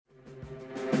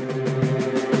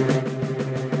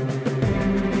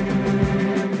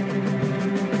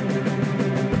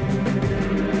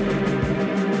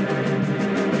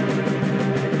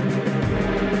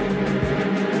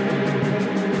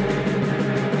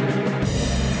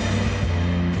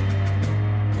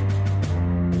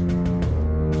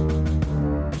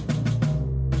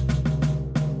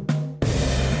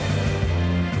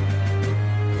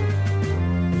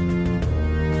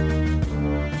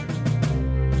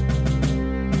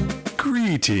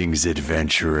Greetings,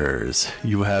 adventurers.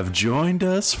 You have joined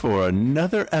us for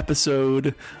another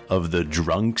episode of the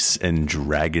Drunks and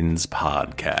Dragons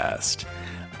podcast.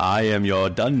 I am your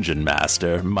dungeon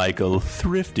master, Michael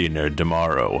Thrifty Nerd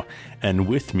Demaro, and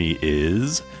with me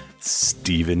is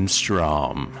Steven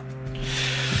Strom.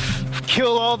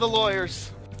 Kill all the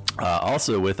lawyers.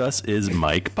 Also with us is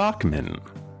Mike Bachman.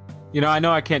 You know, I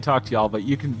know I can't talk to y'all, but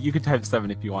you can type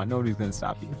 7 if you want. Nobody's gonna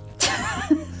stop you.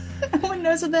 No one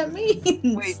knows what that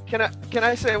means. Wait, can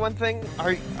I say one thing?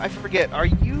 I forget. Are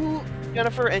you,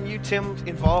 Jennifer, and you, Tim,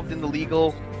 involved in the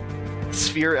legal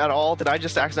sphere at all? Did I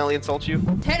just accidentally insult you?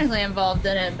 Technically involved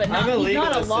in it, but I'm a he's legal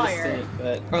not a lawyer.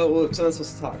 But whoops, I'm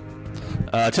supposed to talk.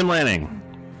 Tim Lanning.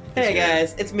 Hey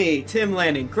guys, it's me, Tim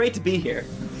Lanning. Great to be here.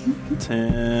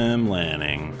 Tim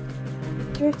Lanning.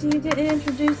 Thrifty, you didn't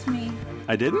introduce me.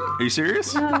 I didn't? Are you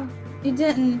serious? No, you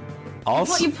didn't.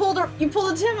 Also, You pulled a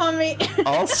Tim on me.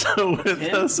 also with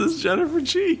us is Jennifer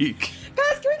Cheek.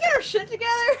 Guys, can we get our shit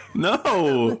together?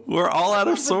 No, we're all out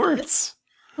of sorts.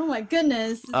 Oh my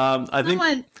goodness. I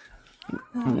think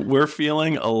we're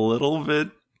feeling a little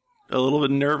bit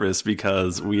nervous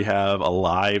because we have a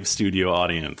live studio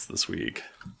audience this week.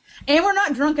 And we're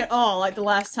not drunk at all like the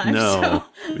last time. No.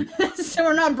 So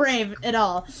we're not brave at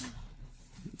all.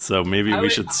 So maybe we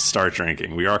should start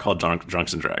drinking. We are called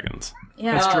Drunks and Dragons.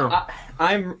 Yeah. That's true.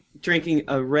 I'm drinking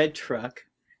a red truck,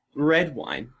 red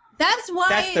wine. That's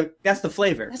why. That's the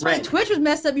flavor. That's why red. Twitch was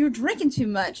messed up. You were drinking too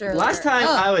much earlier. Last time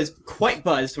I was quite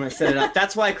buzzed when I set it up.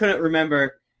 That's why I couldn't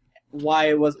remember why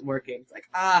it wasn't working. It's like,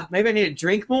 maybe I need to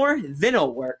drink more, then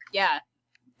it'll work. Yeah.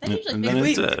 That usually And makes then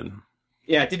we- it did.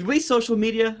 Yeah, did we social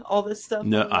media all this stuff?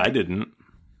 No, I didn't.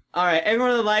 All right,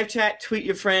 everyone in the live chat, tweet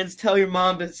your friends, tell your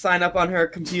mom to sign up on her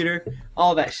computer,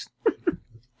 all that.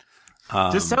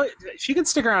 Just tell she can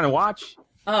stick around and watch.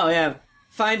 Oh yeah,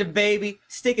 find a baby,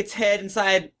 stick its head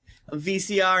inside a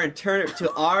VCR, and turn it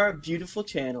to our beautiful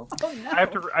channel. Oh, no. I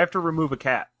have to remove a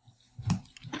cat.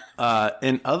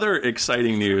 In other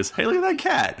exciting news, hey, look at that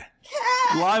cat.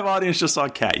 Live audience just saw a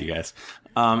cat, you guys.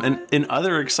 And in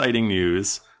other exciting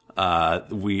news,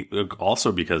 we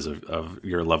also, because of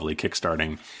your lovely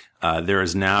kickstarting, there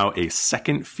is now a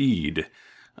second feed,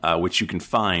 which you can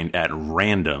find at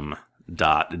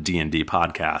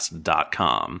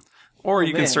random.dndpodcast.com. Or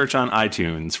you can search on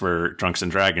iTunes for Drunks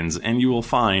and Dragons, and you will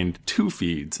find 2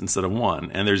 feeds instead of 1.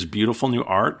 And there's beautiful new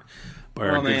art by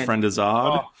our good friend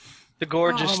Azad. The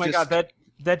gorgeous. Oh my god,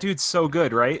 that dude's so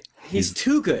good, right? He's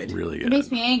too good. Really It good. makes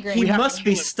me angry. He must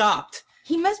be stopped.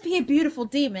 He must be a beautiful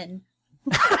demon.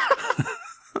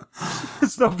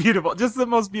 It's so beautiful. Just the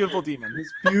most beautiful demon.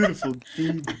 He's beautiful.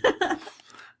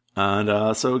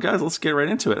 And so, guys, let's get right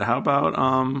into it. How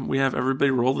about we have everybody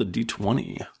roll the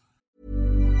D20?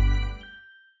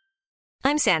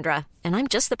 I'm Sandra, and I'm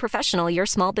just the professional your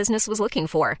small business was looking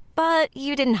for. But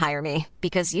you didn't hire me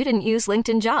because you didn't use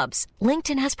LinkedIn Jobs.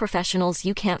 LinkedIn has professionals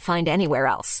you can't find anywhere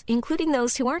else, including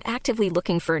those who aren't actively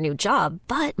looking for a new job,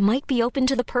 but might be open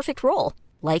to the perfect role,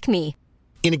 like me.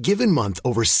 In a given month,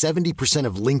 over 70%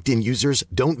 of LinkedIn users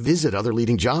don't visit other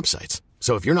leading job sites.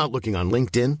 So if you're not looking on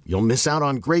LinkedIn, you'll miss out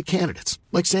on great candidates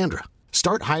like Sandra.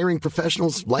 Start hiring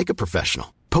professionals like a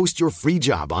professional. Post your free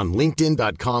job on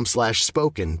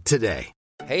linkedin.com/spoken today.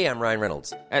 Hey, I'm Ryan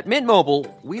Reynolds. At Mint Mobile,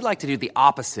 we like to do the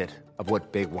opposite of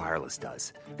what Big Wireless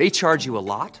does. They charge you a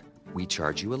lot, we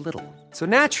charge you a little. So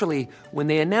naturally, when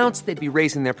they announced they'd be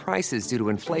raising their prices due to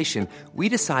inflation, we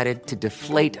decided to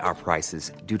deflate our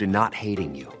prices due to not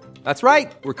hating you. That's right.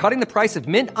 We're cutting the price of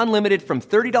Mint Unlimited from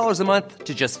 $30 a month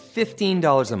to just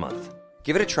 $15 a month.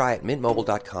 Give it a try at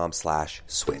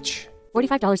mintmobile.com/switch.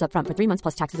 $45 up front for 3 months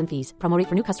plus taxes and fees. Promo rate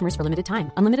for new customers for limited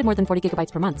time. Unlimited more than 40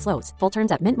 gigabytes per month. Slows full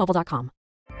terms at mintmobile.com.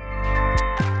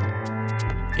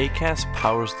 Acast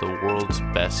powers the world's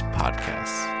best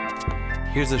podcasts.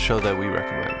 Here's a show that we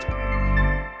recommend.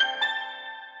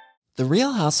 The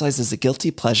Real Housewives is a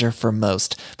guilty pleasure for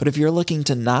most, but if you're looking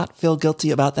to not feel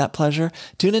guilty about that pleasure,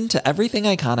 tune in to Everything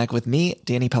Iconic with me,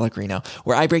 Danny Pellegrino,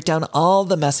 where I break down all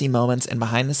the messy moments and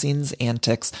behind-the-scenes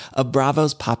antics of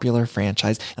Bravo's popular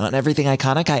franchise. And on Everything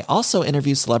Iconic, I also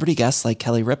interview celebrity guests like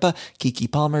Kelly Ripa, Keke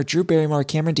Palmer, Drew Barrymore,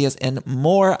 Cameron Diaz, and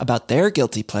more about their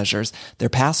guilty pleasures, their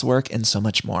past work, and so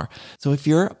much more. So if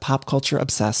you're pop culture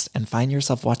obsessed and find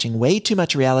yourself watching way too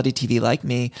much reality TV like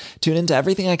me, tune into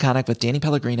Everything Iconic with Danny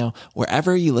Pellegrino,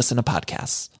 wherever you listen to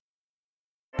podcasts.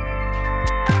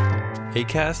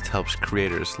 Acast helps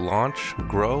creators launch,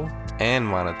 grow, and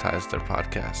monetize their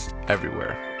podcasts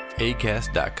everywhere.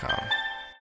 Acast.com.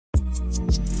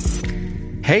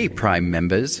 Hey, Prime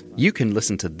members, you can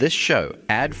listen to this show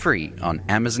ad-free on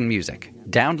Amazon Music.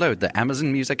 Download the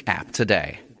Amazon Music app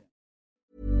today.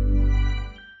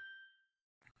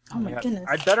 Oh my goodness.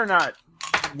 I better not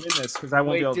win this because I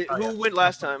won't be able to. Who went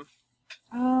last time?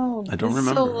 Oh, I don't it's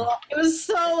remember. it was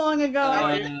so long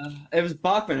ago. It was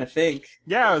Bachman, I think.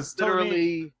 Yeah, it was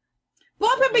Literally.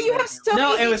 Bachman, but you have so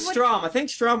No, many. it was Strom. I think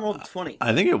Strom rolled 20.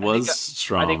 I think it was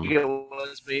Strom. I think it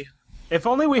was me. If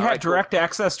only we had direct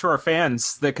access to our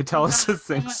fans that could tell us these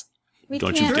things.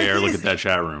 Don't you dare look at that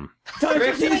chat room.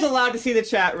 Drifty's allowed to see the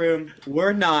chat room.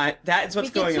 We're not. That's what's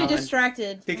going on. We get too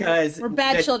distracted. Because we're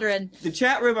bad children. The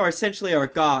chat room are essentially our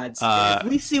gods. And if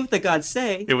we see what the gods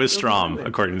say. It was Strom,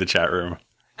 according to the chat room.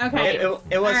 Okay. It was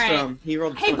All right. Strom. He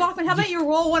rolled. Hey, 20. Bachman, how about you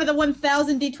roll one of the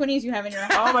 1,000 d20s you have in your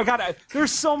house? Oh my god,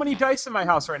 there's so many dice in my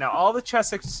house right now. All the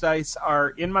Chessex dice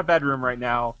are in my bedroom right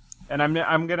now, and I'm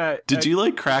gonna. Did you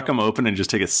like crack them open and just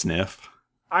take a sniff?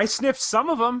 I sniffed some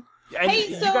of them, and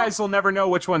you guys will never know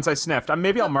which ones I sniffed.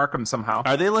 Maybe I'll mark them somehow.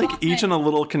 Are they like each in a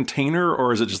little container,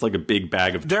 or is it just like a big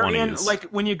bag of They're 20s? in like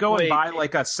when you go and buy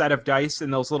like a set of dice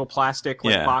in those little plastic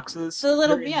boxes. The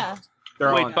little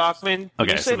They're Wait, all- Bachman.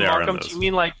 Okay, you so say they are in Markham? those. Do you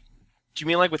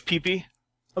mean like with pee-pee?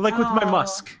 Like with my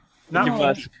musk. Not Your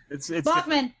musk. It's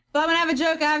Bachman, I have a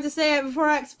joke. I have to say it before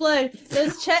I explode.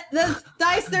 Those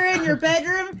dice they're in your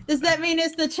bedroom. Does that mean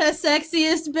it's the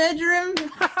sexiest bedroom?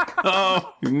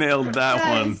 Oh, you nailed that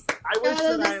one. I wish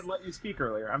that I had let you speak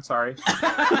earlier. I'm sorry.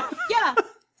 Yeah.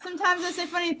 Sometimes I say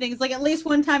funny things, like at least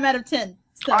one time out of 10.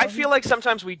 So. I feel like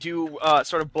sometimes we do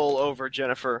sort of bowl over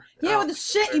Jennifer. Yeah, with the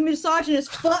shit, you misogynist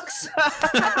fucks.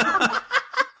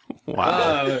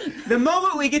 Wow. The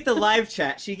moment we get the live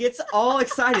chat, she gets all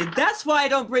excited. That's why I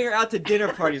don't bring her out to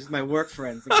dinner parties with my work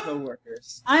friends and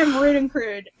coworkers. I'm rude and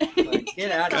crude.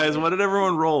 Get out of Guys, here. what did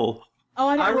everyone roll? Oh,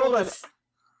 I rolled a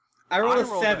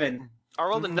 7. I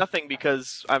rolled a nothing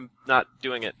because I'm not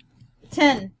doing it.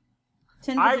 10.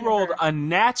 10 I rolled a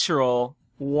natural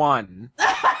 1.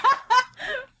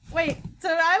 Wait, so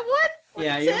I won?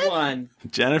 Yeah, you won.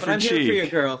 Jennifer But I'm here for you,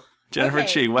 Cheek. girl. Jennifer Okay.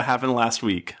 Cheek, what happened last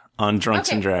week on Drunks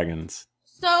and Okay. Dragons?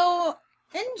 So,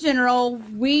 in general,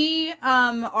 we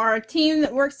are a team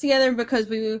that works together because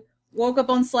we woke up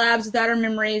on slabs without our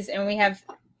memories, and we have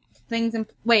things in...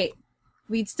 Wait,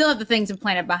 we still have the things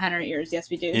implanted behind our ears. Yes,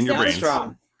 we do. In your brains.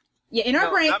 Strong. Yeah, in our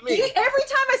No, brain. not me. Every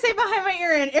time I say behind my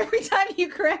ear, and every time you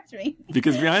correct me.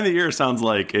 Because behind the ear sounds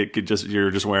like it could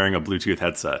you're just wearing a Bluetooth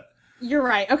headset. You're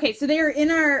right. Okay, so they are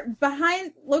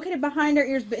located behind our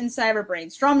ears, but inside our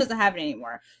brain. Strom doesn't have it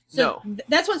anymore. So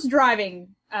that's what's driving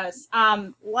us.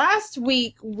 Last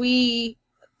week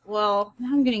now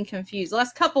I'm getting confused. The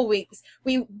last couple weeks,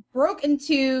 we broke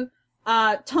into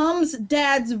Tom's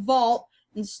dad's vault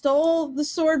and stole the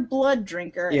sword Blood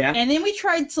Drinker. Yeah. And then we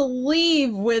tried to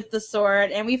leave with the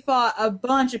sword, and we fought a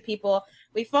bunch of people.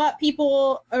 We fought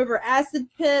people over acid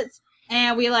pits,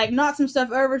 and we knocked some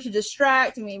stuff over to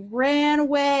distract, and we ran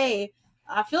away.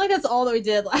 I feel like that's all that we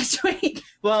did last week.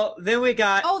 Well, then we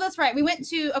got Oh, that's right. We went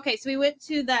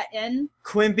to that inn,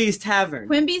 Quimby's Tavern.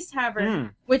 Quimby's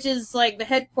Tavern, which is like the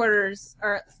headquarters,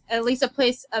 or at least a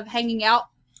place of hanging out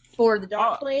for the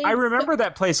Dark Blade. I remember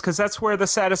that place because that's where the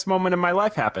saddest moment in my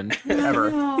life happened ever.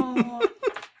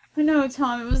 I know,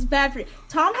 Tom. It was bad for you.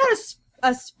 Tom had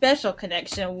a special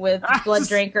connection with Blood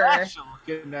Drinker. Special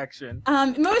connection.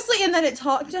 Mostly in that it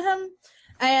talked to him.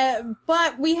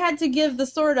 But we had to give the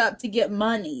sword up to get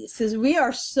monies because we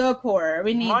are so poor.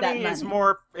 We need that Money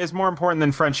money. is more important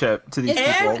than friendship to these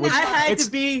It's- people. And which I had it's-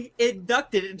 to be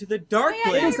inducted into the Dark Yeah,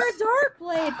 Blade. you're a Dark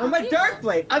Blade. I'm a Dark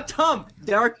Blade. I'm Tom,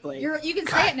 Dark Blade. You can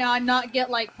say it now and not get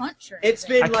punched or It's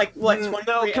anything. been like what? 23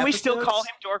 No, can we still episodes? call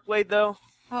him Dorkblade though?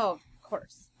 Oh, of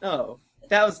course. Oh,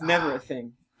 that was never a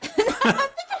thing.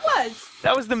 It was.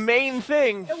 That was the main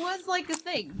thing. It was like a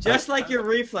thing. Just like your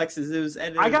reflexes, it was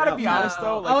edited I gotta out. be honest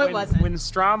though, Oh, it when, wasn't. when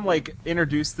Strom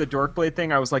introduced the Dorkblade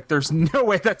thing, I was like, "There's no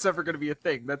way that's ever gonna be a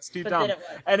thing. That's too But dumb." then it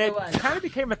was. And It it was. kind of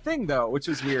became a thing though, which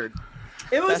was weird.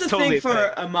 It was That's a totally thing for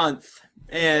a a month,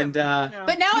 and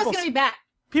But now it's gonna be back.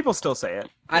 People still say it.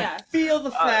 Yeah. I feel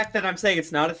the fact that I'm saying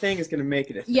it's not a thing is going to make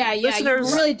it a thing. Yeah, you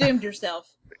Listeners- really doomed yourself.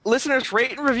 Listeners,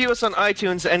 rate and review us on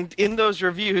iTunes, and in those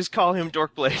reviews, call him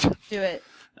Dorkblade. Do it.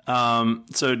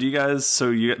 So do you guys?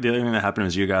 The other thing that happened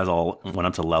was you guys all went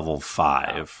up to level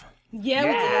 5. Yeah,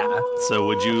 we did. So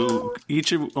would you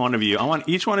I want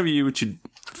each one of you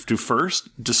to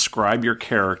first describe your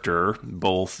character,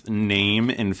 both name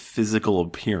and physical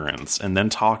appearance, and then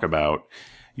talk about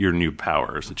your new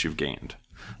powers that you've gained.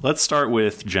 Let's start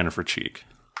with Jennifer Cheek.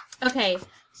 Okay,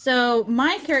 So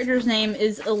my character's name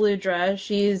is Eludra.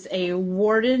 She's a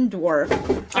warden dwarf.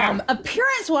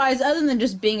 Appearance-wise, other than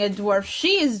just being a dwarf,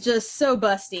 she is just so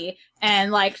busty.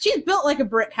 And, like, she's built like a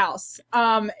brick house.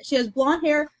 She has blonde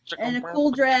hair and a cool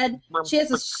dread. She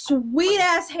has a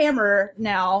sweet-ass hammer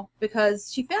now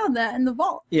because she found that in the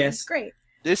vault. Yes. It's great.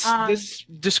 This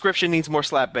description needs more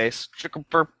slap bass. I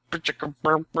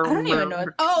don't even know.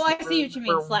 Oh, I see what you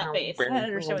mean, slap bass. I don't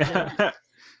understand what you mean.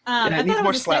 I thought it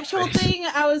was a sexual thing.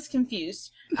 I was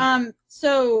confused.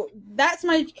 So that's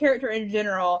my character in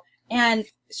general. And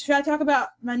should I talk about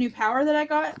my new power that I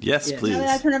got? Yes, please. Now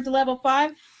that I turned up to level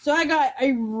 5. So I got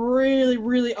a really,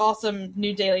 really awesome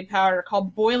new daily power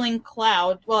called Boiling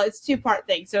Cloud. Well, it's a 2-part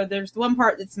thing. So there's the one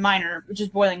part that's minor, which is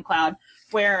Boiling Cloud,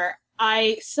 where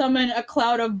I summon a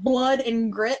cloud of blood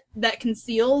and grit that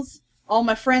conceals all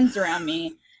my friends around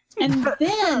me. And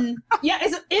then, can I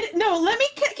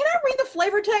read the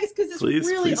flavor text? Because it's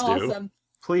really awesome.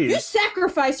 Please. You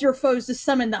sacrifice your foes to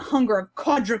summon the hunger of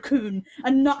Quadracoon,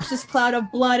 a noxious cloud of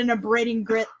blood and abrading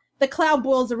grit. The cloud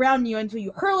boils around you until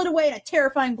you hurl it away in a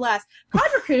terrifying blast.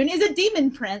 Quadracoon is a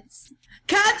demon prince.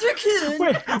 Quadracoon!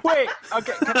 Wait.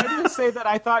 Okay, can I just say that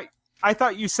I thought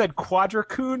you said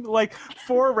Quadracoon, like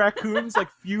 4 raccoons like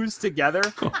fused together.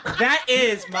 That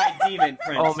is my demon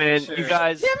prince. Oh man, sure. you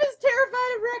guys. Tim is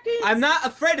terrified of raccoons. I'm not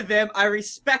afraid of them. I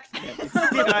respect them.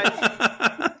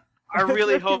 I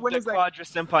really hope that Quadra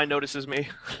Senpai notices me.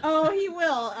 Oh, he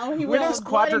will. When is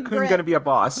Quadracoon going to be a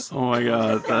boss? Oh my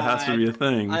god, that has to be a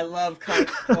thing. I love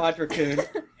Quadracoon.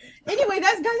 Anyway,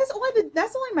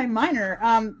 that's only my minor.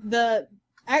 The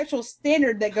actual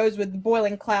standard that goes with the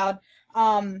Boiling Cloud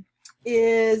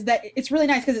is that it's really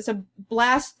nice because it's a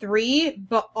blast 3,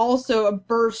 but also a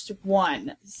burst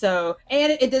 1. So,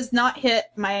 and it does not hit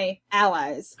my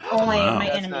allies, only my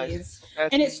enemies. Nice.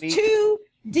 And it's neat.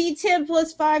 2d10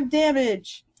 plus 5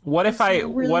 damage. What if I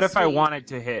sweet. wanted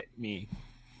to hit me?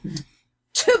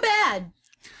 Too bad.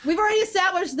 We've already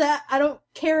established that. I don't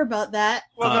care about that.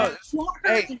 Well,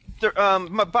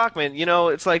 Bachman,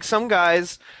 it's like some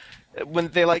guys, when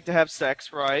they like to have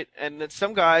sex, right? And then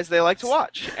some guys, they like to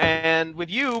watch. And with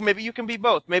you, maybe you can be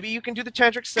both. Maybe you can do the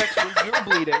tantric sex when you're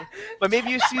bleeding, but maybe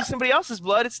you see somebody else's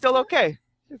blood, it's still okay.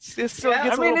 It still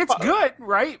gets it's good,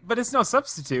 right? But it's no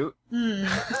substitute.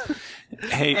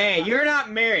 Hey, you're not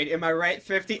married, am I right,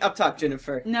 50? Up top,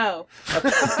 Jennifer. No. Not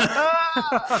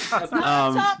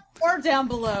top or down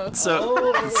below.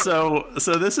 So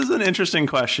this is an interesting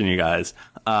question, you guys.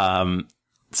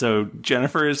 So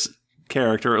Jennifer's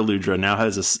character, Eludra, now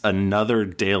has another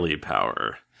daily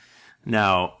power.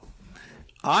 Now,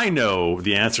 I know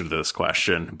the answer to this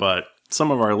question, but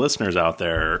some of our listeners out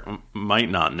there might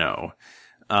not know.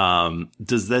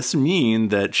 Does this mean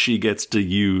that she gets to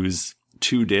use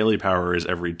 2 daily powers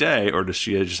every day, or does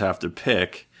she just have to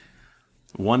pick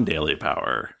 1 daily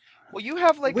power? Well, you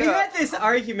have we had this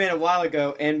argument a while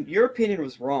ago, and your opinion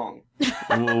was wrong.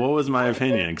 Well, what was my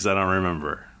opinion? Because I don't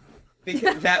remember.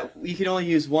 Because you can only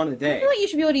use 1 a day. I feel like you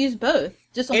should be able to use both.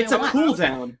 Just only it's a one.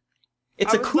 cooldown.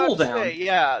 It's a cooldown.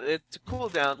 Yeah, it's a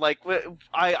cooldown. Like,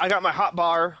 I got my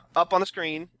hotbar up on the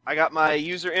screen. I got my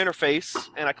user interface,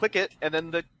 and I click it, and then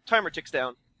the timer ticks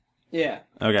down. Yeah.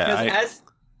 Okay. Because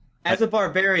as a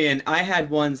barbarian, I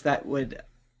had ones that would,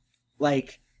 I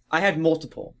had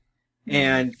multiple,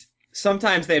 and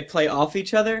sometimes they'd play off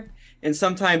each other, and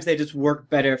sometimes they just work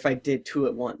better if I did 2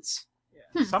 at once.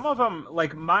 Some of them,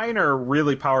 mine are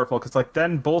really powerful because,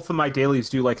 then both of my dailies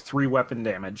do 3 weapon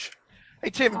damage. Hey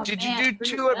Tim, did you do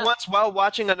 2 at once while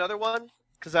watching another one?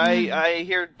 Because I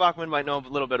hear Bachman might know a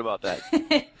little bit about that.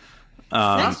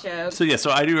 Nice joke.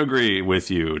 So I do agree with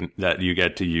you that you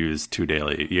get to use 2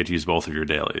 daily. You get to use both of your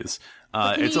dailies.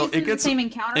 It gets the same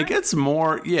encounter. It gets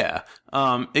more,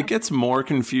 it gets more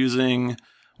confusing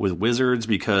with wizards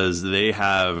because they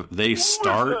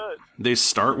start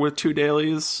with 2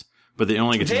 dailies, but they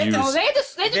only get to use. Oh, they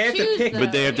have to pick.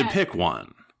 But they have to pick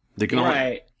one. They can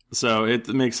only. So it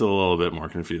makes it a little bit more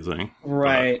confusing.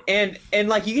 Right. And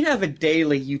you can have a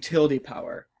daily utility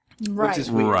power. Right. Which is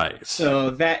weird. Right. So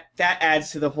that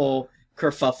adds to the whole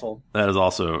kerfuffle. That is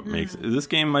also makes this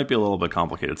game might be a little bit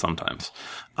complicated sometimes.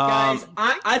 Guys,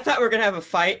 I thought we were gonna have a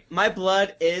fight. My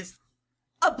blood is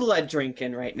a blood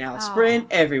drinking right now, spraying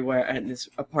everywhere in this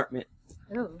apartment.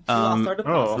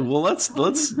 Well,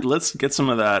 let's get some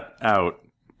of that out.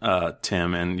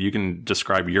 Tim, and you can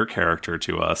describe your character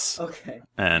to us. Okay.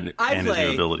 And his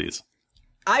new abilities.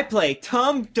 I play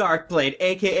Tum Darkblade,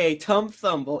 a.k.a. Tum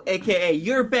Thumble, a.k.a.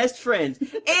 your best friend,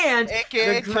 and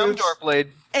a.k.a. Tum Darkblade.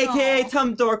 A.k.a.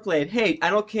 Tum Darkblade. Hey,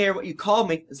 I don't care what you call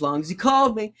me, as long as you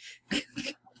call me.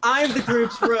 I'm the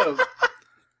group's rogue.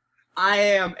 I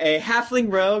am a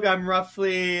halfling rogue. I'm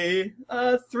roughly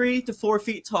 3 to 4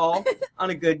 feet tall on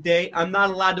a good day. I'm not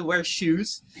allowed to wear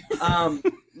shoes.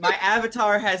 My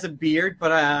avatar has a beard,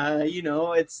 but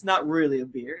it's not really a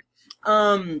beard.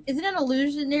 Is it an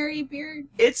illusionary beard?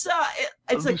 It's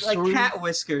like cat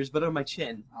whiskers, but on my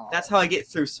chin. Oh. That's how I get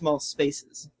through small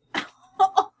spaces.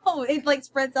 Oh, it like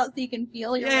spreads out so you can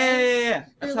feel your way. Yeah.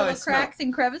 That's how little cracks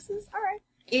and crevices. All right.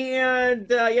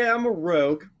 And I'm a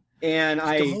rogue, and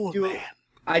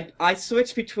I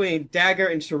switch between dagger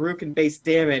and shuriken-based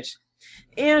damage,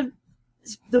 and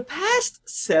the past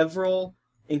several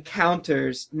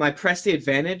encounters, my press the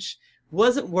advantage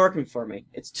wasn't working for me.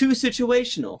 It's too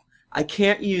situational. I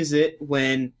can't use it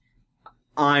when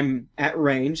I'm at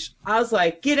range. I was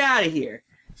like, get out of here.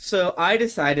 So I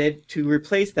decided to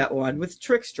replace that one with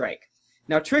Trick Strike.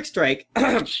 Now, Trick Strike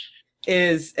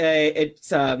is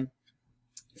it's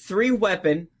 3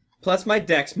 weapon plus my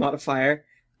dex modifier,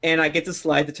 and I get to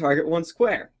slide the target 1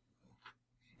 square.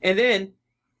 And then,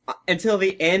 until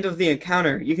the end of the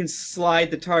encounter, you can slide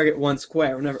the target 1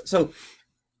 square whenever. So,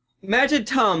 imagine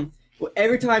Tom,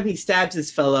 every time he stabs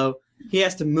this fellow, he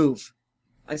has to move.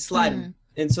 I slide him.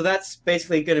 And so that's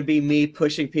basically going to be me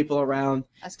pushing people around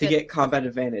to get combat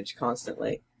advantage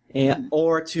constantly. And,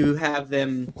 or to have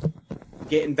them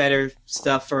getting better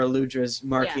stuff for Eludra's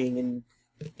marking and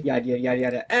yada, yada,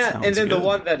 yada. And then the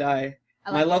one that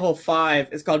my level 5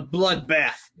 is called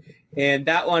Bloodbath. And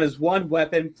that one is 1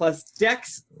 weapon plus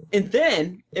dex. And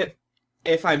then,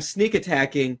 if I'm sneak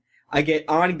attacking, I get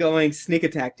ongoing sneak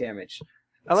attack damage.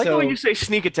 I like when you say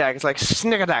sneak attack. It's like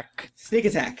sneak attack. Sneak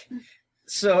attack.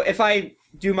 So if I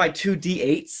do my 2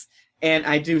 d8s and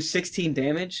I do 16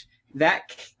 damage, that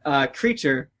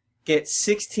creature gets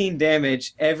 16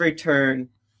 damage every turn.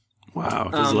 Wow.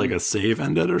 Does it like a save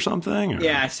end it or something? Or?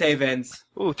 Yeah, save ends.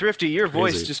 Ooh, Thrifty, your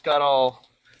voice just got all...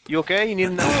 You okay? You need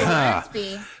another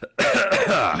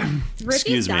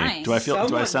Excuse me. Do I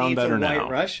sound better now?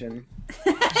 Russian.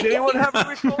 Does anyone have a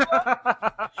ritual?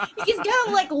 He's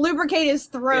gotta like lubricate his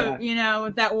throat,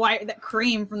 with that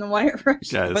cream from the White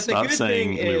Russian. Guys, but stop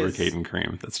saying lubricating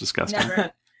cream. That's disgusting.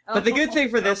 Never. But the good thing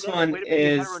for this one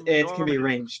is it can be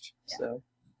ranged. Yeah. So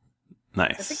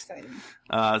nice. That's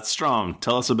exciting. Strom,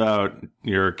 tell us about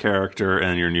your character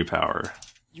and your new power.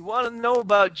 You want to know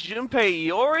about Junpei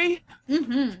Iori?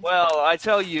 Mm-hmm. Well, I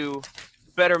tell you,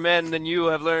 better men than you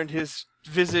have learned his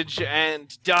visage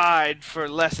and died for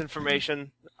less information.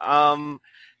 Junpei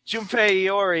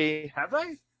Iori. Have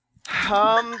they?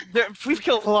 We've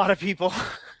killed a lot of people.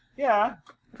 Yeah.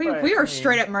 We are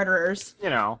straight up murderers. You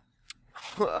know.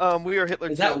 We are Hitler.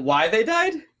 Is that why they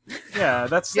died? Yeah,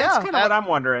 that's kind of what I'm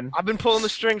wondering. I've been pulling the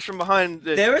strings from behind.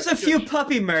 There was a few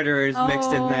puppy murderers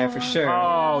mixed in there for sure.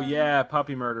 Oh yeah,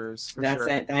 puppy murderers.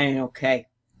 That ain't okay.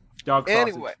 Dog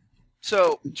sausage. Anyway,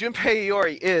 so Junpei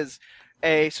Iori is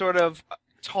a sort of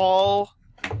tall,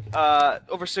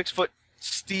 over 6 foot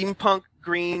steampunk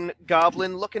green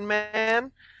goblin-looking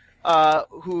man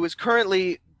who is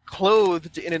currently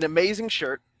clothed in an amazing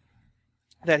shirt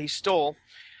that he stole,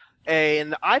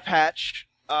 an eye patch.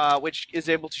 Which is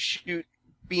able to shoot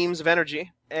beams of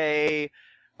energy.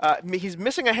 He's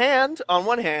missing a hand on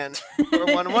one hand, or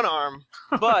one arm,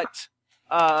 but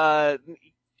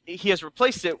he has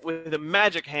replaced it with a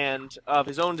magic hand of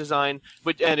his own design,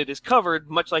 and it is covered,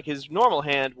 much like his normal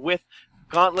hand, with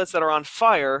gauntlets that are on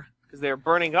fire, because they are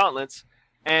burning gauntlets.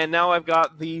 And now I've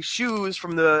got the shoes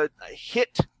from the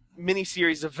hit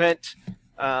miniseries event,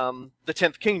 The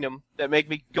 10th Kingdom, that make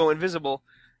me go invisible.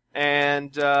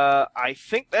 And I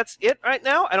think that's it right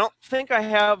now. I don't think I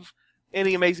have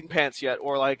any amazing pants yet,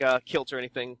 or like a kilt or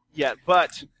anything yet.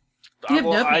 But I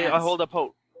hold up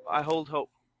hope. I hold hope.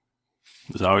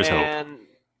 There's always hope. And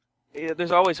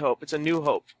there's always hope. It's a new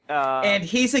hope. And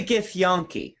he's a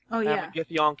Githyanki. Oh yeah. I'm a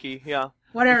Githyanki, yeah.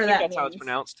 Whatever that that's means. how it's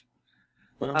pronounced.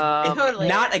 Totally.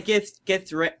 Not a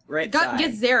Githzerai.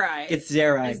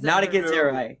 Githzerai. Not a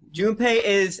Githzerai. Junpei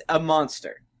is a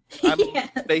monster.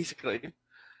 Basically.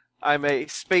 I'm a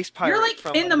space pirate. You're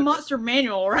like in the Monster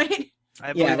Manual, right?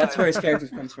 Yeah, that's where his character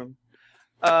comes from.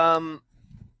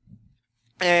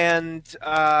 And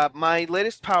my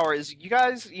latest power is, you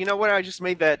guys, you know when I just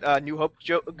made that New Hope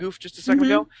goof just a second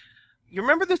ago? You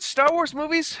remember the Star Wars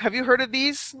movies? Have you heard of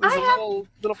these? There's a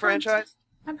little franchise.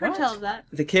 I've heard tell of that.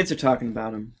 The kids are talking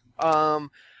about him.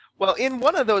 Well, in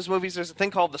one of those movies, there's a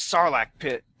thing called the Sarlacc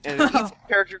Pit, and it eats a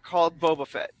character called Boba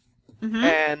Fett. Mm-hmm.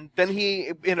 And then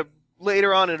he,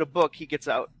 later on in a book, he gets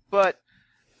out. But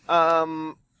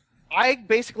I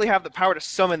basically have the power to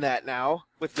summon that now,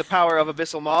 with the power of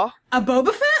Abyssal Maw. A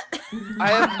Boba Fett?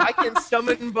 I can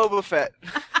summon Boba Fett.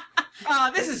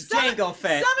 Oh, this is Jango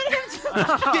Fett. Summon him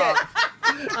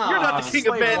to You're not the king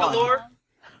of Mandalore.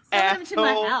 Send him to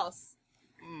my house.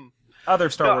 Other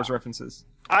Star Wars references.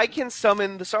 I can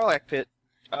summon the Sarlacc pit,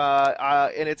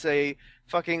 and it's a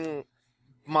fucking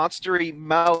monstery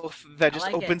mouth that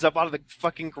just opens up out of the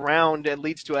fucking ground and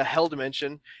leads to a hell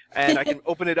dimension. And I can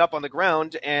open it up on the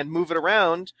ground and move it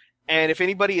around. And if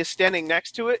anybody is standing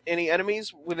next to it, any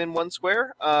enemies within 1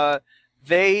 square,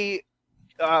 they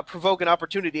provoke an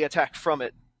opportunity attack from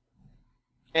it.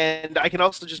 And I can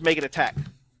also just make it attack.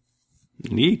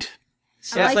 Neat.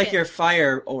 So it's like your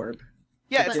fire orb.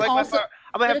 Yeah, it's like my fire.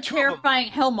 I'm gonna have 2 of them.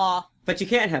 Terrifying Hellmaw. But you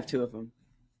can't have 2 of them.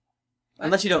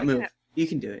 Unless you don't move. You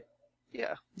can do it.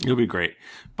 Yeah. You'll be great.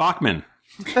 Bachman.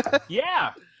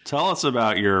 Yeah. Tell us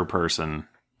about your person.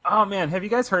 Oh, man. Have you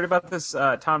guys heard about this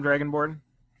Tom Dragonborn?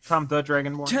 Tom the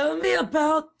Dragonborn? Tell me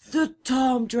about the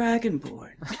Tom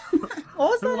Dragonborn. What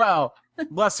was that? Well,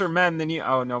 lesser men than you.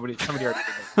 Oh, somebody already did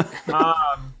it.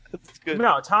 That's good.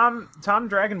 No, Tom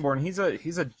Dragonborn, he's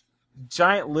a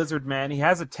giant lizard man. He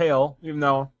has a tail, even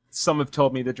though some have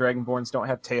told me the Dragonborns don't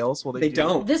have tails. Well, they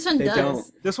don't. This one does. Don't.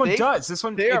 This one does. This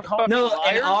one. They are no,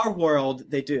 in our world,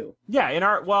 they do. Yeah, in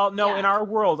our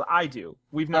world, I do.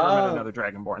 We've never met another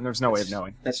Dragonborn. There's no way of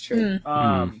knowing. That's true.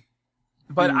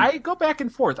 But I go back and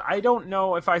forth. I don't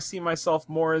know if I see myself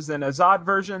more as an Azad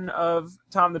version of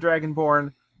Tom the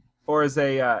Dragonborn or as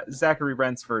a Zachary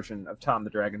Rentz version of Tom the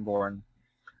Dragonborn.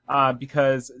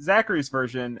 Because Zachary's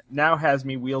version now has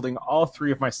me wielding all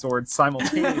 3 of my swords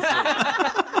simultaneously.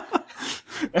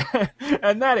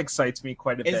 And that excites me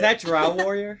quite a bit. Is that Drow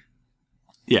Warrior?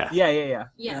 Yeah. Yeah.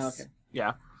 Yes. Oh, okay.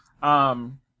 Yeah.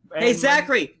 Hey,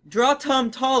 Zachary, draw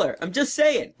Tom taller. I'm just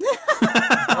saying.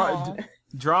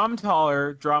 Draw him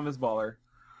taller, draw him as baller.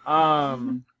 My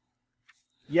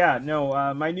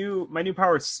new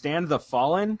power is Stand the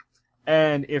Fallen,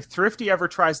 and if Thrifty ever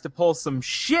tries to pull some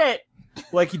shit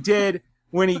like he did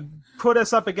when he put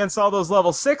us up against all those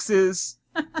level 6s,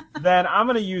 then I'm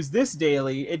gonna use this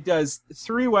daily. It does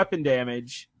 3 weapon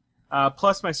damage,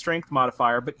 plus my strength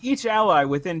modifier, but each ally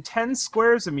within 10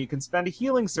 squares of me can spend a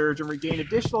healing surge and regain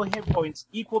additional hit points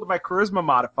equal to my charisma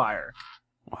modifier.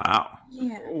 Wow.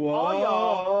 Yeah.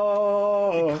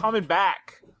 Whoa. Coming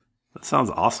back. That sounds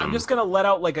awesome. I'm just gonna let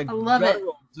out like a love it.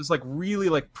 just like really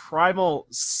like primal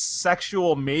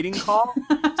sexual mating call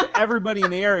to everybody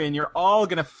in the area, and you're all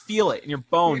gonna feel it in your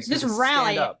bones. Just You're gonna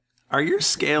rally stand it. up. Are your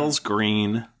scales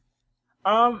green?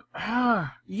 Yeah.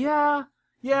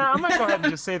 I might go ahead and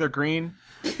just say they're green.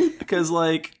 Because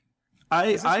like I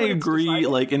agree. decided?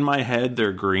 Like in my head,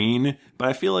 they're green, but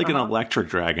I feel like an electric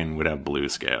dragon would have blue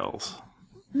scales.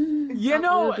 Yeah, That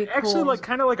no, would be actually, cool. like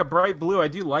kind of like a bright blue. I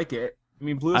do like it. I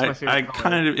mean, blue is my favorite I color.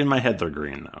 kind of in my head they're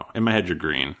green though. In my head, you're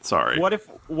green. Sorry. What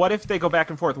if they go back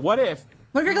and forth? What if?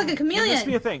 What if you're like a Can this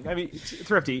be chameleon? a thing? I mean,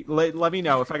 Thrifty, let me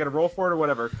know if I got to roll for it or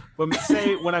whatever. But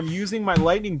say when I'm using my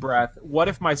lightning breath, what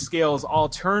if my scales all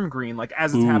turn green, like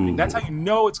as it's happening? That's how you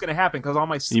know it's going to happen because all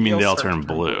my scales. You mean they'll start turn to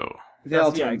blue?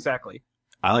 Yeah, exactly.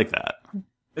 I like that.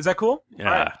 Is that cool? Yeah,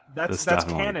 All right. That's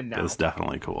definitely- canon now. That's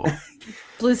definitely cool.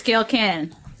 Blue scale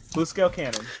cannon. Blue scale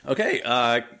cannon. Okay,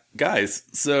 guys,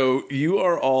 so you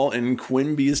are all in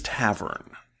Quimby's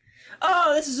Tavern.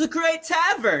 Oh, this is a great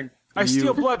tavern. I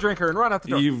steal Blood Drinker and run out the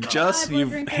door.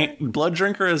 Blood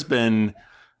Drinker has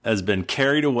been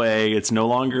carried away. It's no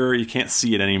longer, you can't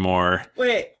see it anymore.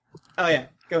 Wait. Oh yeah,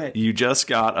 go ahead. You just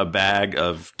got a bag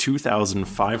of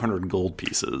 2,500 gold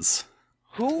pieces.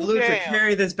 Luther,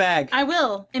 carry this bag. I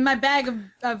will, in my bag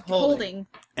of holding.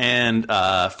 And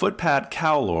Footpad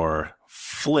Cowlor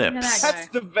flips. That's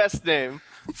the best name.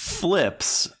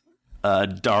 Flips a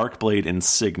Darkblade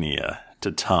insignia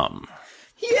to Tum.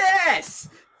 Yes!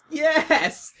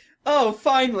 Yes! Oh,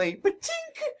 finally.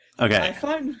 Ba-tink! Okay.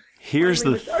 Here's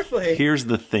finally with Darkblade. here's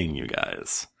the thing, you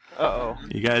guys. Uh-oh.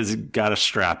 You guys got to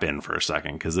strap in for a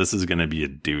second because this is going to be a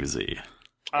doozy.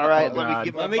 All right, let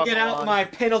me get out my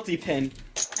penalty pin.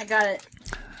 I got it.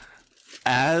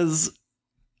 As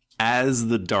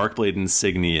the Darkblade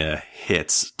insignia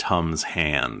hits Tum's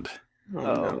hand,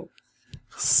 no.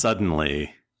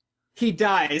 Suddenly He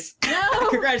dies. No!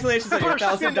 Congratulations on your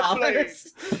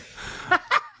 $1,000.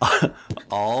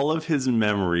 all of his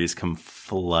memories come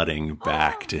flooding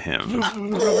back to him.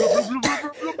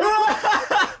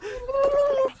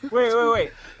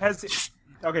 Wait.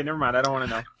 Okay, never mind. I don't want to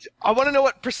know. I want to know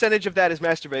what percentage of that is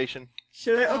masturbation.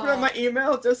 Should I open up my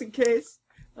email just in case?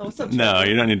 No,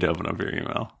 you don't need to open up your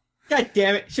email. God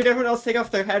damn it. Should everyone else take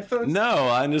off their headphones? No,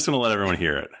 I'm just going to let everyone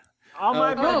hear it. All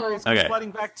my memories come Okay. flooding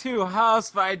back to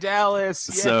House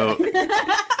Vidalis.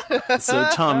 Yeah. So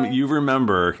Tom, you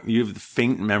have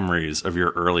faint memories of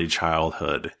your early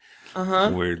childhood.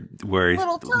 where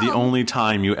the only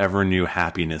time you ever knew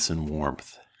happiness and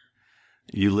warmth.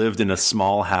 You lived in a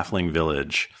small halfling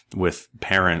village with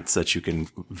parents that you can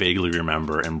vaguely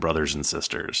remember and brothers and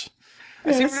sisters.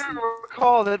 I seem to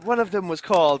recall that one of them was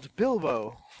called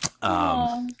Bilbo.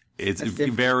 It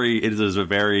is a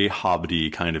very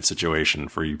hobbity kind of situation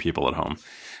for you people at home.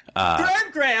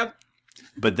 Grab.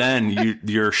 But then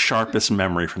your sharpest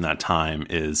memory from that time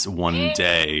is one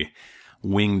day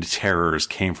winged terrors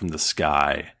came from the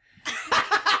sky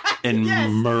and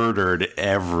murdered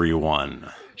everyone.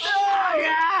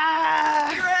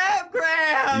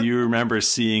 Grab. You remember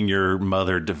seeing your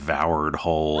mother devoured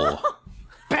whole.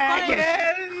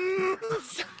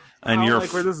 Baggins! And I don't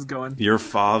like where this is going. Your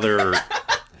father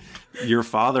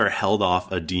held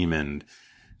off a demon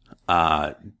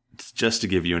just to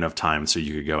give you enough time so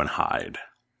you could go and hide.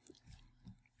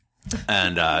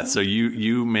 And so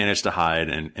you managed to hide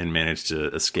and managed to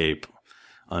escape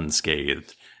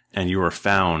unscathed. And you were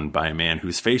found by a man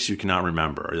whose face you cannot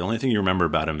remember. The only thing you remember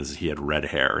about him is he had red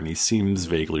hair, and he seems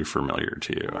vaguely familiar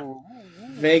to you.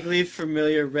 Vaguely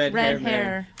familiar red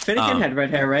hair. Finnegan had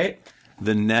red hair, right?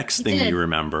 The next thing you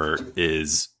remember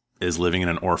is living in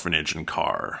an orphanage in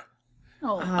Carr.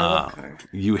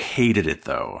 You hated it,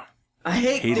 though. I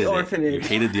hated the orphanage. You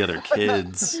hated the other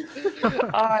kids.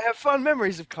 I have fond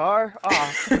memories of Carr.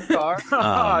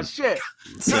 Carr. Shit.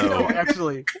 So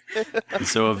actually,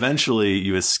 so eventually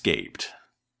you escaped.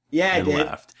 Yeah, and I did.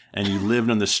 left, and you lived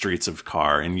on the streets of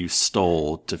Carr, and you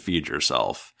stole to feed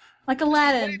yourself. Like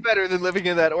Aladdin. Way better than living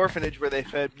in that orphanage where they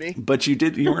fed me. But you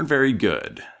weren't very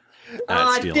good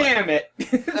at stealing. Damn it!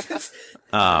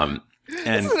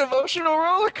 And it's an emotional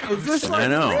roller coaster. Is this like, I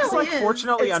know. Is this like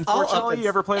fortunately, unfortunately, you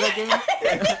ever play that game?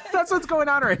 That's what's going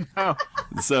on right now.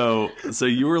 So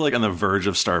you were like on the verge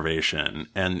of starvation,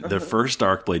 and the first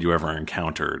Darkblade you ever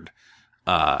encountered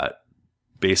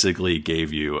basically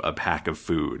gave you a pack of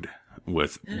food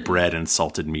with bread and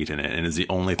salted meat in it, and is the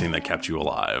only thing that kept you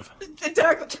alive.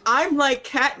 I'm like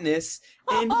Katniss,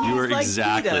 and You were like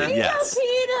exactly PETA. yes,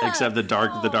 PETA. except the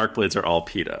Darkblades are all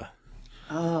PETA.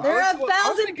 There are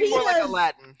 1,000 more like Petas.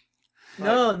 Aladdin.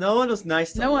 No one was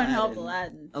nice to No one Aladdin. helped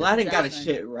Aladdin. Aladdin got his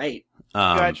Jasmine. shit right. You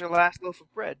got your last loaf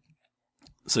of bread.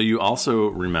 So you also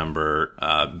remember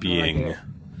being.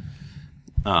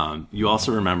 You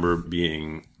also remember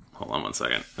being. Hold on one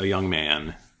second. A young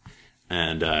man,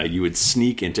 and you would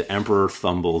sneak into Emperor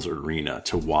Thumble's arena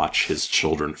to watch his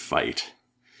children fight.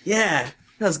 Yeah,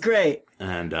 that was great.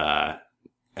 And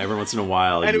every once in a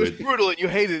while, And it was brutal, and you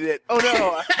hated it. Oh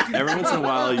no! every once in a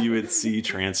while, you would see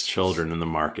trans children in the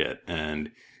market,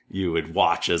 and you would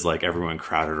watch as like everyone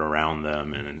crowded around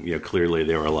them, and clearly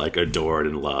they were like adored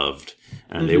and loved,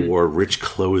 and they wore rich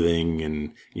clothing,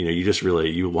 and you just really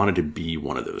you wanted to be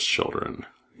one of those children.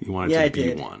 You wanted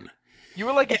to be one. You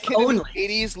were like a kid in the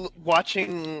 80s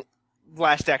watching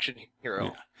Last Action Hero.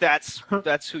 Yeah.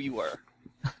 That's who you were.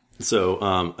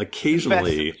 So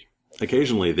occasionally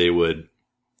they would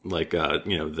like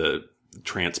the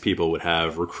trans people would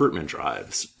have recruitment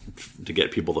drives to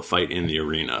get people to fight in the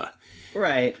arena.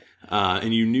 Right.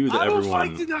 And you knew that I will everyone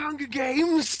fight in the Hunger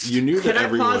Games. You knew that Can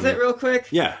everyone. I pause it real quick?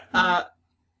 Yeah.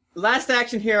 Last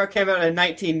Action Hero came out in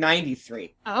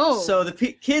 1993. Oh. So the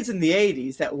kids in the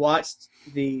 80s that watched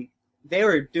they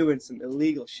were doing some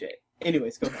illegal shit.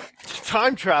 Anyways, go ahead.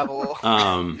 Time travel.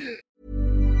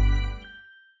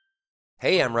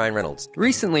 Hey, I'm Ryan Reynolds.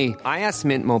 Recently, I asked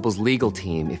Mint Mobile's legal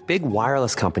team if big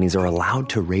wireless companies are allowed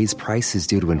to raise prices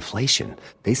due to inflation.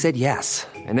 They said yes.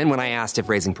 And then when I asked if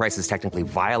raising prices technically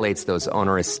violates those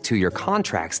onerous 2-year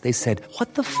contracts, they said,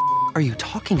 "What the f*** are you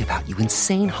talking about, you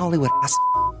insane Hollywood ass?"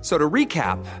 So to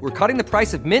recap, we're cutting the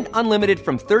price of Mint Unlimited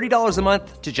from $30 a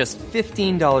month to just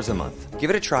 $15 a month. Give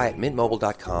it a try at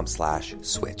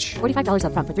mintmobile.com/switch. $45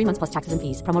 up front for 3 months plus taxes and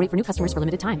fees. Promo rate for new customers for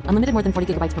limited time. Unlimited more than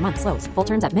 40 gigabytes per month. Slows full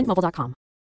terms at mintmobile.com.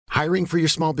 Hiring for your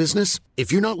small business?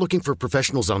 If you're not looking for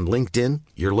professionals on LinkedIn,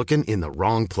 you're looking in the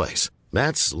wrong place.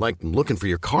 That's like looking for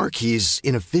your car keys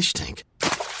in a fish tank.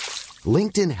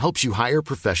 LinkedIn helps you hire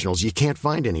professionals you can't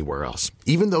find anywhere else,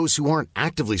 even those who aren't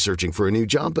actively searching for a new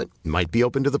job but might be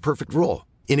open to the perfect role.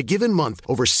 In a given month,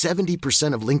 over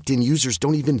 70% of LinkedIn users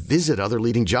don't even visit other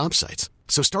leading job sites.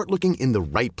 So start looking in the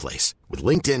right place. With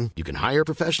LinkedIn, you can hire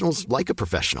professionals like a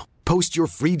professional. Post your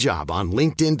free job on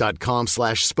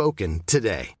linkedin.com/spoken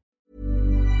today.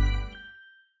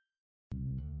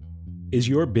 Is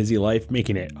your busy life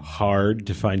making it hard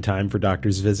to find time for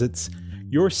doctor's visits?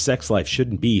 Your sex life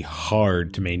shouldn't be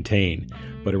hard to maintain,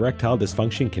 but erectile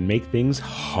dysfunction can make things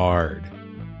hard.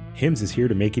 HIMS is here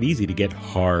to make it easy to get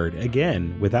hard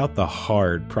again without the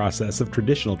hard process of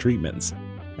traditional treatments.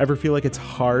 Ever feel like it's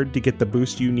hard to get the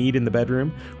boost you need in the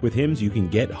bedroom? With Hims, you can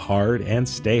get hard and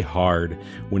stay hard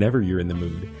whenever you're in the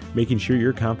mood, making sure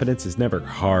your confidence is never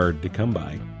hard to come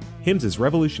by. Hims is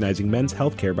revolutionizing men's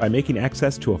healthcare by making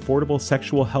access to affordable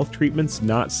sexual health treatments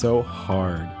not so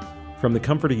hard. From the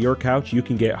comfort of your couch, you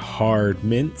can get hard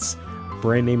mints,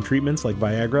 brand name treatments like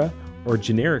Viagra, or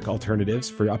generic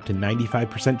alternatives for up to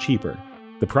 95% cheaper.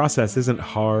 The process isn't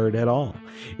hard at all.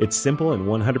 It's simple and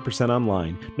 100%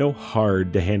 online. No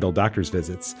hard to handle doctor's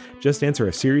visits. Just answer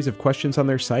a series of questions on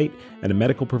their site, and a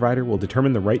medical provider will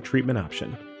determine the right treatment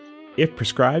option. If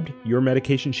prescribed, your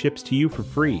medication ships to you for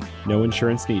free, no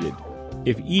insurance needed.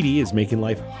 If ED is making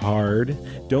life hard,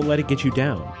 don't let it get you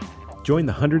down. Join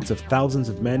the hundreds of thousands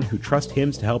of men who trust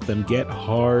Hims to help them get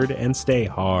hard and stay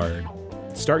hard.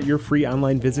 Start your free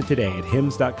online visit today at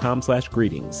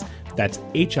hims.com/greetings. That's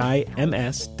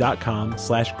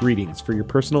HIMS.com/greetings for your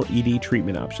personal ED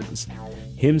treatment options.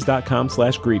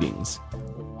 hims.com/greetings.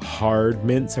 Hard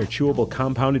mints are chewable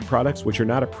compounded products which are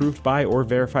not approved by or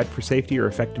verified for safety or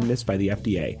effectiveness by the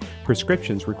FDA.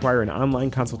 Prescriptions require an online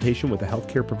consultation with a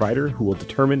healthcare provider who will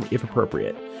determine if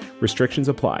appropriate. Restrictions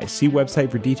apply. See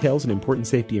website for details and important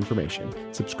safety information.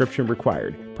 Subscription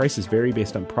required. Prices vary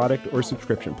based on product or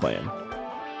subscription plan.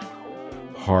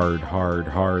 Hard, hard,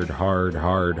 hard, hard,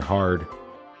 hard, hard.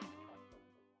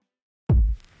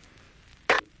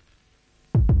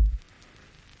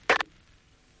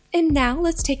 And now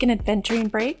let's take an adventuring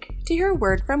break to hear a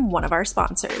word from one of our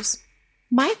sponsors.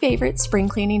 My favorite spring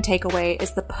cleaning takeaway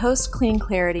is the post-clean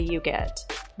clarity you get.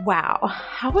 Wow,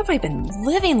 how have I been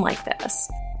living like this?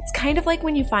 It's kind of like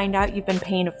when you find out you've been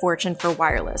paying a fortune for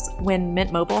wireless when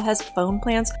Mint Mobile has phone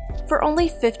plans for only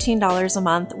 $15 a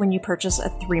month when you purchase a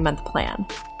 3-month plan.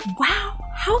 Wow,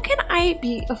 how can I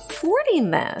be affording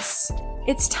this?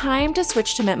 It's time to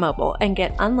switch to Mint Mobile and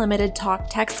get unlimited talk,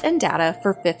 text, and data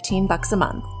for $15 a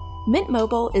month. Mint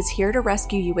Mobile is here to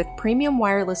rescue you with premium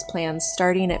wireless plans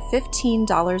starting at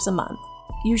 $15 a month.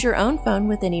 Use your own phone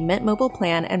with any Mint Mobile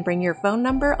plan and bring your phone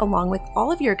number along with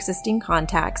all of your existing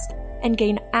contacts and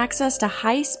gain access to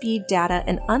high-speed data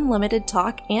and unlimited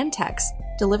talk and text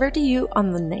delivered to you on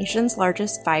the nation's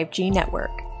largest 5G network.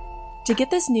 To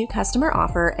get this new customer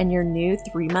offer and your new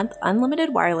 3-month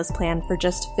unlimited wireless plan for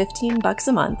just $15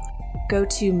 a month, go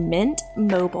to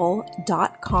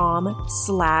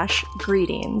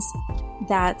mintmobile.com/greetings.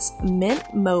 That's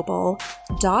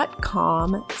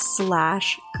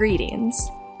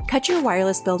mintmobile.com/greetings. Cut your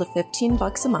wireless bill to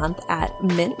 $15 a month at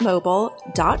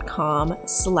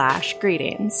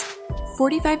mintmobile.com/greetings.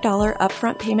 $45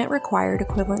 upfront payment required,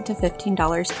 equivalent to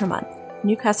 $15 per month.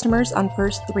 New customers on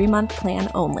first 3-month plan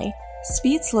only.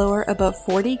 Speed slower above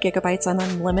 40 gigabytes on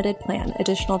unlimited plan.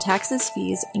 Additional taxes,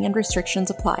 fees, and restrictions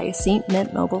apply. See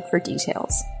Mint Mobile for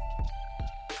details.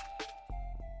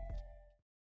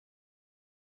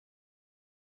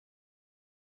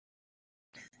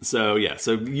 So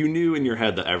you knew in your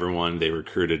head that everyone they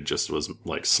recruited just was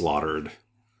like slaughtered,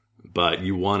 but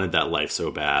you wanted that life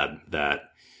so bad that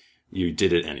you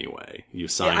did it anyway. You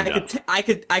signed up. I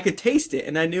could taste it,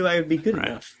 and I knew I would be good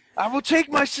enough. I will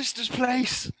take my sister's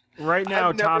place. Right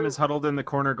now, Tom is huddled in the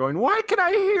corner going, "Why can I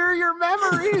hear your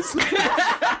memories?"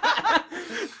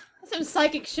 Some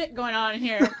psychic shit going on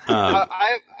here.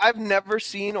 I've never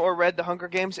seen or read The Hunger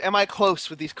Games. Am I close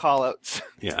with these call-outs?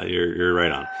 Yeah, you're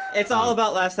right on. It's all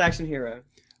about Last Action Hero.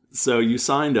 So you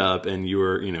signed up and you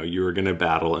were going to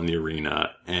battle in the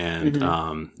arena, and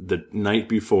the night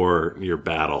before your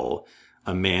battle,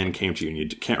 a man came to you and you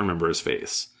can't remember his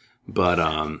face. But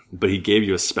he gave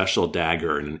you a special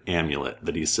dagger and an amulet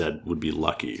that he said would be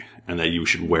lucky, and that you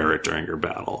should wear it during your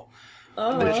battle.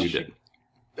 Oh, which you did.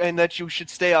 And that you should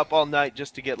stay up all night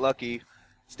just to get lucky.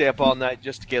 Stay up all night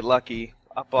just to get lucky.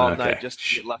 Up all night just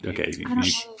to get lucky. Okay, you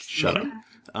shut up.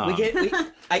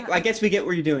 I guess we get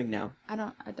what you're doing now. I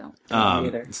don't.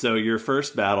 So your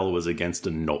first battle was against a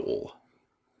gnoll.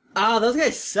 Oh, those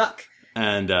guys suck.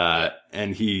 And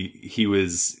he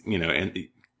was, and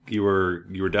you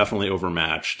were definitely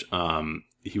overmatched.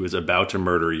 He was about to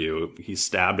murder you. He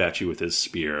stabbed at you with his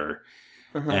spear,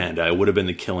 and it would have been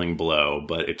the killing blow,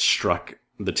 but it struck.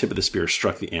 The tip of the spear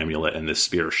struck the amulet, and the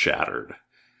spear shattered,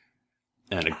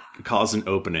 and it caused an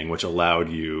opening, which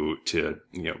allowed you to,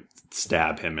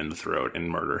 stab him in the throat and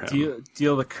murder him.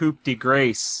 Deal the coup de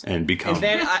grace, and become. And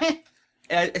then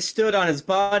I stood on his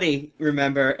body,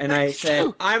 remember, and I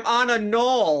said, "I'm on a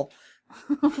knoll."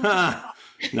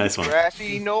 Nice one.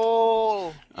 Grassy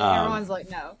knoll. Everyone's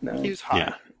like, no. He was hot.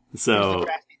 Yeah. So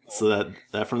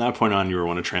that from that point on, you were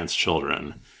one of Trant's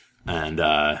children, and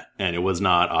it was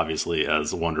not obviously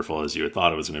as wonderful as you had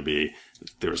thought it was going to be.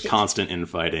 There was constant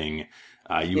infighting.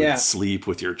 You would sleep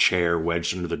with your chair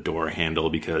wedged under the door handle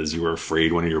because you were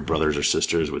afraid one of your brothers or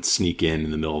sisters would sneak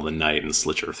in the middle of the night and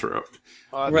slit your throat.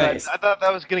 I thought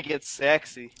that was going to get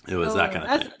sexy. It was that kind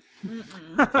of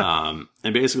thing.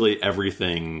 And basically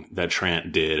everything that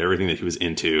Trant did, everything that he was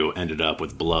into, ended up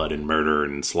with blood and murder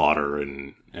and slaughter,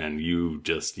 and you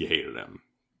hated him.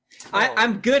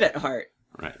 I'm good at heart.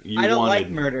 Right. I don't like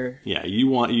murder. Yeah,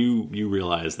 you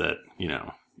realize that,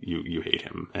 you hate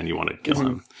him and you want to kill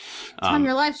him. Tom,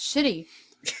 your life's shitty.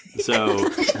 So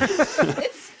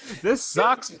this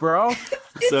sucks, bro.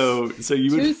 So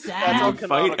you would fight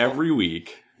canonical. every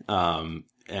week.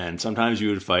 And sometimes you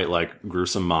would fight like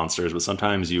gruesome monsters, but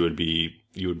sometimes you would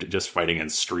just fight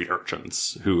against street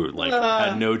urchins who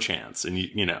had no chance. And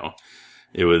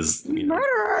it was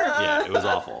murderer. Yeah, it was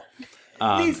awful.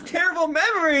 These terrible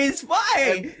memories.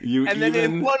 Why? Then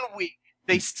in 1 week,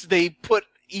 they put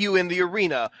you in the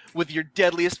arena with your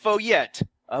deadliest foe yet,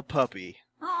 a puppy.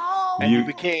 Oh. And you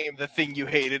became the thing you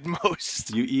hated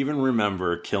most. You even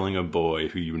remember killing a boy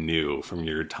who you knew from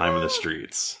your time in the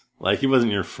streets. Like, he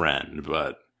wasn't your friend,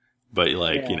 but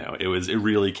it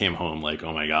really came home like,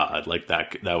 oh my god, like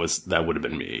that would have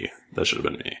been me. That should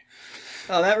have been me.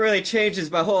 Oh, that really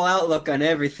changes my whole outlook on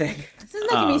everything. This is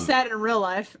making me sad in real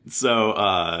life.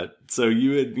 So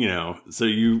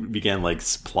you began like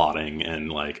plotting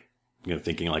and like,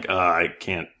 thinking like, oh, I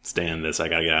can't stand this. I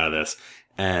gotta get out of this.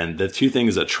 And the two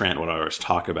things that Trant would always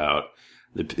talk about,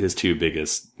 his two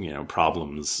biggest,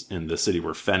 problems in the city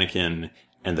were Fennekin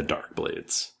and the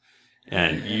Darkblades.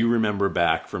 And you remember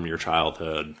back from your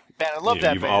childhood, man, I love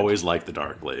that. You've always liked the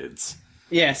Darkblades.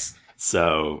 Yes.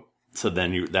 So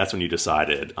then that's when you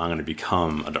decided, I'm going to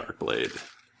become a Darkblade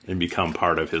and become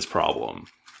part of his problem.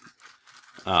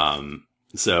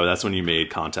 So that's when you made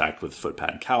contact with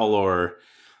Footpad Cowlor.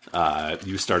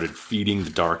 You started feeding the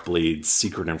Darkblades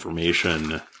secret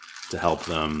information to help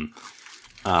them.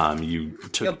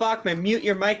 Yo, Bachman, mute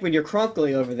your mic when you're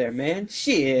crunkly over there, man.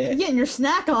 Shit. You're getting your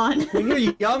snack on. When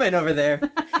you're yumming over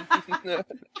there.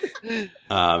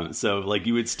 So like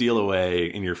you would steal away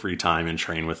in your free time and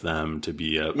train with them to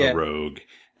be a rogue.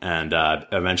 And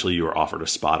eventually you were offered a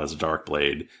spot as a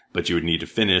Darkblade, but you would need to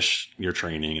finish your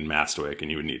training in Mastwick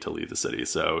and you would need to leave the city.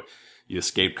 So you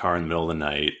escaped Car in the middle of the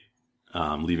night,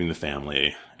 leaving the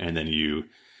family, and then you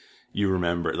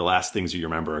remember the last things you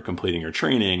remember are completing your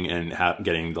training and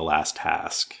getting the last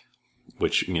task,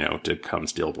 which, to come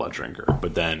steal Blood Drinker.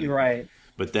 But then, you're right.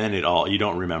 But then you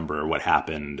don't remember what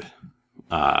happened.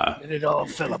 And it all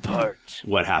fell apart.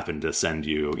 What happened to send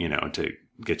you, to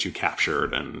get you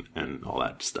captured and all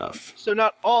that stuff. So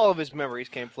not all of his memories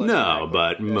came flooding. No,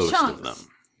 but most Chunks. of them.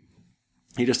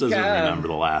 He just doesn't remember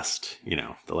the last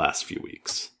few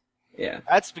weeks. Yeah.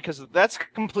 That's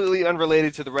completely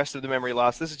unrelated to the rest of the memory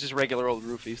loss. This is just regular old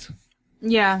roofies.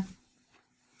 Yeah.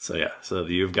 So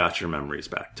you've got your memories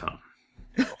back, Tom.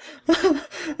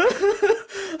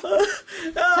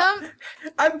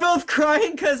 I'm both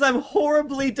crying because I'm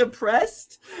horribly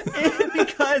depressed and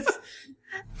because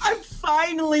I'm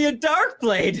finally a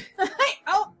Darkblade.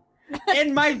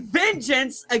 And my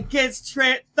vengeance against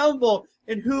Trant Thumble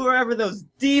and whoever those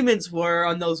demons were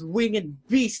on those winged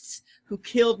beasts who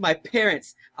killed my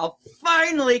parents. I'll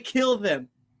finally kill them.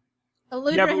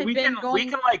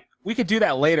 We could do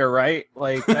that later, right?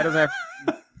 Like that doesn't have.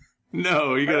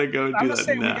 No, you gotta go do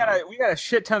that now. We got a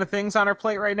shit ton of things on our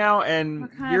plate right now, and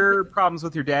your problems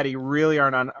with your daddy really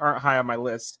aren't high on my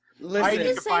list. Listen, I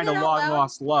need to find a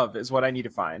long-lost love is what I need to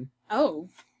find. Oh.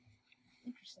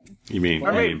 Interesting. You mean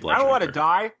I Blood don't want to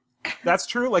Drinker. die. That's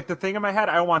true. Like the thing in my head,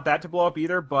 I don't want that to blow up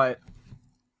either, but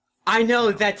I know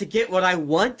that to get what I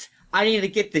want, I need to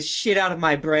get this shit out of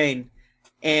my brain.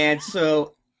 And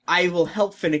so I will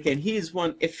help Finnegan. He is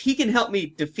one. If he can help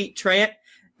me defeat Trant,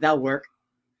 that'll work.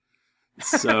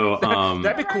 So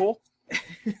that'd be cool.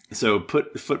 So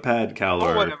Footpad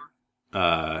Cowlor,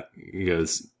 he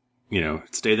goes,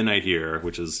 stay the night here,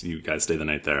 which is you guys stay the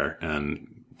night there,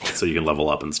 and so you can level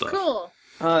up and stuff. Cool.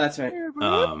 Oh, that's right.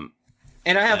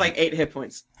 And I have like 8 hit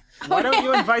points. Why don't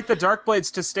you invite the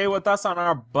Darkblades to stay with us on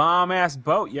our bomb-ass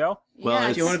boat, yo?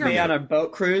 Well, Do you want to be on a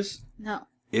boat cruise? No.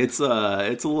 It's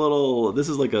a little. This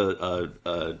is like a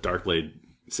Darkblade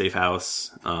safe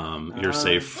house. You're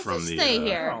safe from the. Stay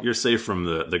here. You're safe from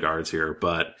the guards here,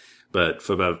 but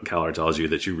Footpad Cowlor tells you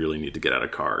that you really need to get out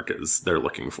of car because they're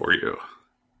looking for you.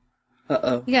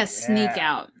 Uh-oh. You gotta sneak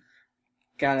out.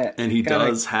 Got it. And he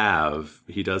does have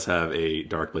a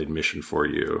Darkblade mission for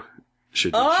you.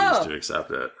 Should you choose to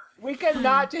accept it? We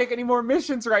cannot take any more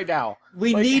missions right now.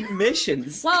 We need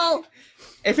missions. Well,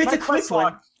 if it's a quick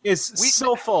one, is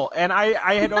so full, and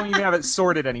I don't even have it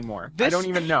sorted anymore. I don't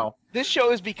even know. This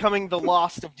show is becoming the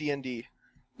Lost of D&D.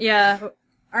 Yeah,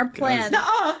 our plan.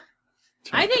 Nuh-uh.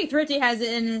 I think Thrifty has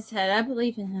it in his head. I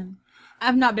believe in him.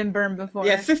 I've not been burned before.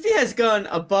 Yeah, 50 has gone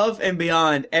above and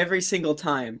beyond every single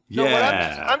time. No, but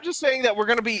I'm just saying that we're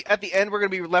going to be, at the end, we're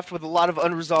going to be left with a lot of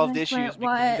unresolved issues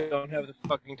because we don't have the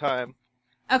fucking time.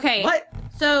 Okay. What?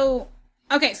 So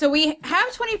we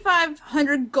have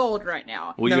 2,500 gold right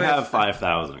now. Well, you have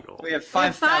 5,000 gold. We have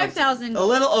 5,000. A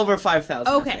little over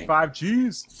 5,000. Okay. 5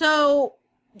 Gs. So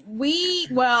Junpei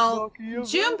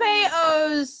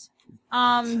owes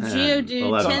Geodude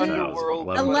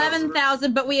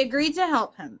 11,000, but we agreed to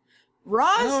help him.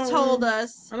 Ross told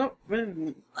us. I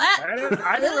didn't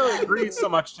really agree so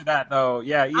much to that, though.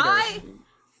 Yeah, either.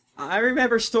 I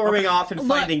remember storming off and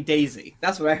finding Daisy.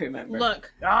 That's what I remember.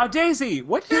 Look. Oh, Daisy!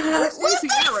 What the hell is Daisy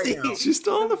at right now? She's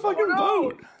still on the fucking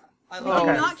boat. We did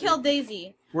not kill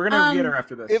Daisy. We're gonna get her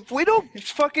after this. If we don't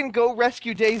fucking go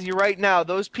rescue Daisy right now,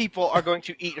 those people are going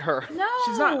to eat her. No.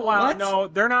 She's not. Well, no,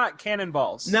 they're not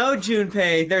cannonballs. No,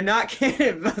 Junpei, they're not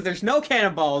cannon. There's no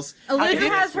cannonballs. Olivia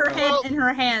has her head in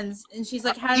her hands, and she's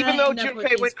like, "How did even I though end up with Junpei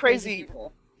these went crazy.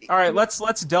 All right,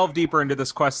 let's delve deeper into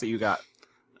this quest that you got.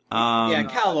 Yeah,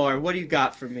 Calor, what do you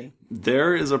got for me?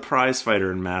 There is a prize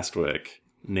fighter in Mastwick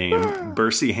named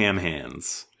Bercy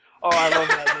Hamhands. Oh, I love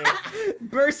that name.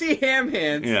 Bercy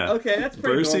Hamhands. Yeah. Okay, that's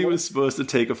pretty Bercy normal. was supposed to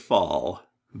take a fall,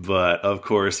 but of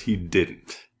course he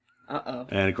didn't. Uh-oh.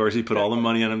 And of course he put all the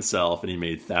money on himself, and he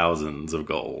made thousands of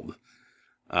gold,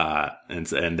 and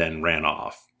then ran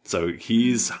off. So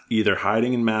he's either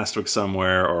hiding in Mastwick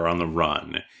somewhere or on the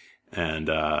run. And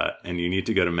you need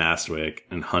to go to Mastwick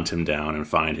and hunt him down and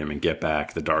find him and get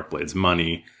back the Darkblade's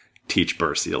money, teach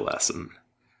Bercy a lesson.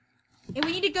 And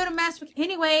we need to go to Mastwick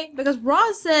anyway, because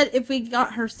Roz said if we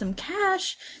got her some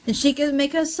cash, then she could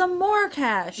make us some more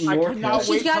cash. I cannot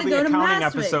wait till the accounting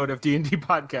episode of D&D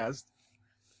Podcast.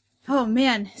 Oh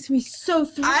man, it's gonna be so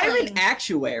thrilling. I'm an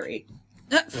actuary.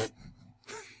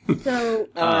 So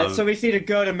we need to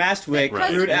go to Mastwick.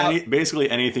 Right. Basically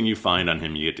anything you find on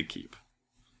him, you get to keep.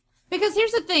 Because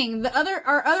here's the thing,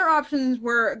 our other options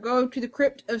were go to the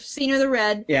crypt of Cena the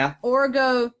Red, yeah, or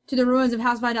go to the ruins of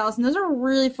House Vidalis, and those are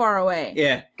really far away.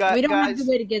 Yeah, we don't have the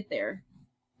way to get there.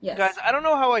 Yes, guys, I don't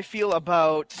know how I feel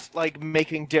about like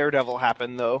making Daredevil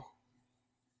happen though.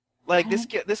 Like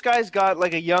this guy's got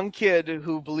like a young kid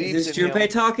who believes. Is this Junpei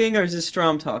talking or is this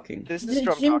Strom talking? This is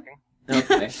Strom talking.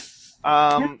 Okay.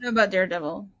 I don't know about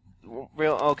Daredevil.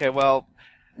 Okay, well.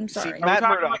 I'm sorry. See, Matt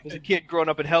Murdock was a kid growing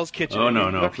up in Hell's Kitchen. Oh,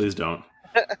 no, please don't.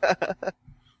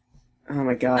 Oh,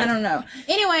 my God. I don't know.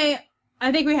 Anyway,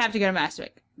 I think we have to go to Mastwick,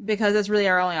 because that's really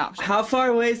our only option. How far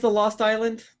away is the Lost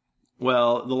Island?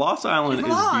 Well, the Lost Island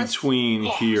is between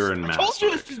here and Mastwick. I told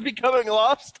you this is becoming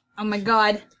lost. Oh, my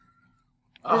God.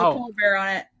 There's a polar bear on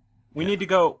it. We need to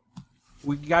go.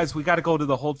 We got to go to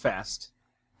the Holdfast.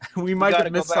 We might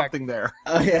have missed something there.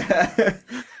 Oh, yeah.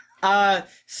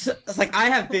 So, it's like, I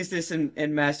have business in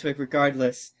Mastwick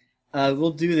regardless. We'll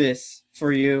do this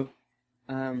for you.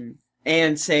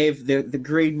 And save the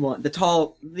green one,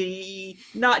 the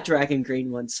not dragon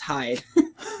green one's hide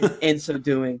in so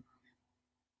doing.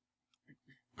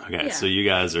 Okay, so you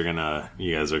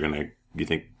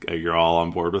think you're all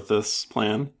on board with this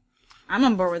plan? I'm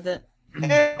on board with it.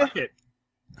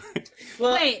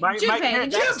 Well, wait,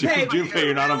 Junpei,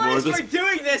 you're not on board with this? We're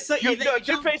doing this so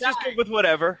Junpei's just good with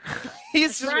whatever.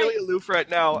 He's just really aloof right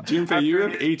now. Junpei, you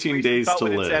have 18 days to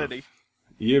live. Insanity.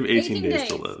 You have 18 days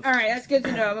to live. All right, that's good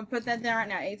to know. I'm going to put that down right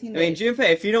now. 18 days. I mean,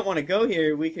 Junpei, if you don't want to go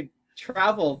here, we could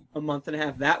travel a month and a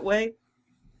half that way.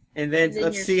 And then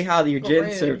let's see how your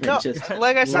gin servant just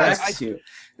like I said, you.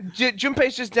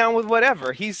 Junpei's just down with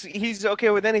whatever. He's okay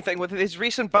with anything. With his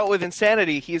recent bout with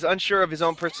insanity, he's unsure of his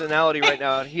own personality right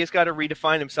now. He has got to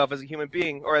redefine himself as a human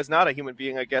being, or as not a human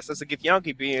being, I guess, as a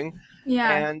Githyanki being.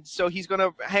 Yeah. And so he's going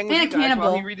to hang with you guys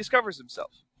while he rediscovers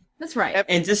himself. That's right.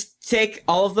 And just take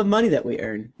all of the money that we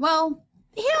earn. Well,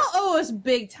 he'll owe us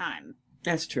big time.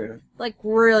 That's true. Like,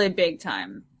 really big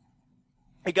time.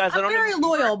 Hey guys, I'm very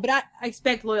loyal, but I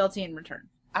expect loyalty in return.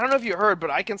 I don't know if you heard,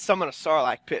 but I can summon a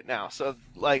Sarlacc pit now, so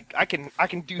like I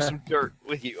can do some dirt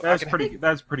with you. That's pretty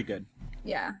good.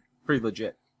 Yeah. Pretty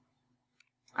legit.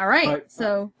 All right,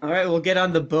 so. All right, we'll get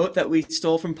on the boat that we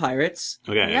stole from pirates.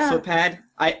 Okay. Yeah. Footpad.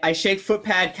 I shake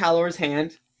Footpad Calor's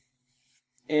hand,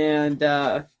 and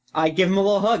I give him a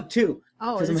little hug too.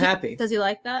 Oh, because I'm happy. Does he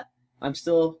like that? I'm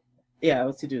still. Yeah,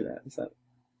 let's do that. What's up?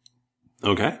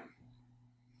 Okay.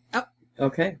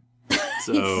 Okay.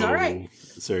 So, all right.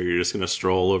 So you're just gonna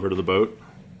stroll over to the boat?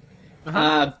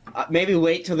 Maybe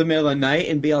wait till the middle of the night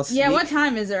and be all sneak. Yeah, what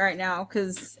time is it right now?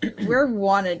 Because we're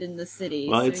wanted in the city.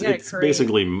 Well, so it's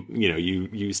basically,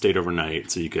 you stayed overnight,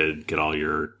 so you could get all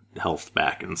your health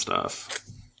back and stuff.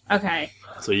 Okay.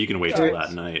 So you can wait till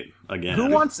that night again.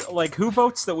 Who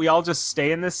votes that we all just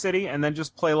stay in this city and then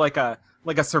just play like a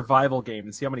survival game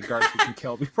and see how many guards we can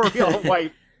kill before we all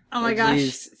wipe? Oh my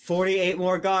gosh. 48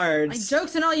 more guards. Like,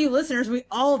 jokes on all you listeners, we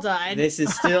all died. This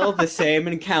is still the same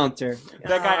encounter.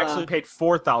 That guy actually paid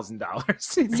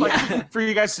 $4,000. He's like, for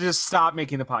you guys to just stop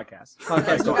making the podcast.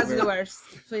 That's the worst.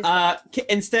 Please.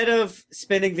 Instead of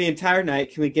spending the entire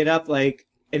night, can we get up like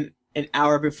an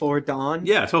hour before dawn?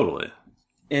 Yeah, totally.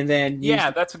 And then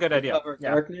that's a good idea. Cover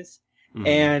darkness. Mm-hmm.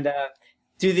 And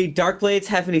do the Darkblades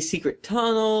have any secret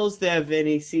tunnels? Do they have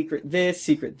any secret this,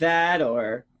 secret that,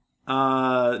 or?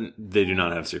 They do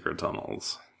not have secret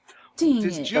tunnels. Dang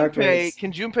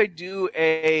Can Junpei do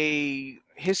a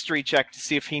history check to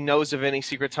see if he knows of any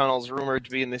secret tunnels rumored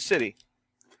to be in this city?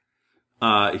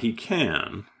 He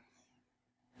can.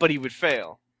 But he would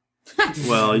fail.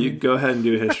 Well, you go ahead and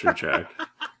do a history check.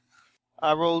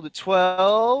 I rolled a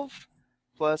 12,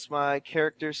 plus my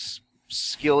character's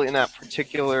skill in that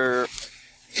particular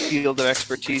field of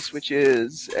expertise, which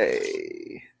is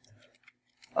a...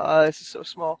 this is so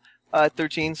small.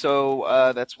 13,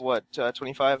 so that's what,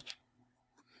 25?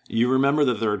 You remember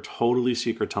that there are totally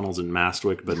secret tunnels in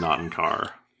Mastwick, but not in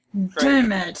Carr.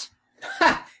 Damn it.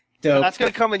 That's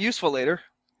going to come in useful later.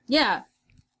 Yeah.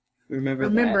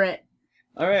 Remember it.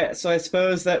 All right, so I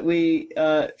suppose that we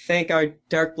thank our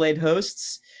Darkblade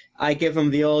hosts. I give them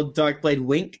the old Darkblade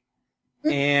wink,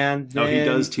 and then... Oh, he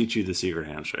does teach you the secret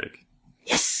handshake.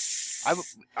 Yes!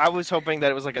 I was hoping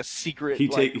that it was like a secret... He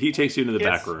takes you into the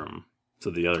back room, so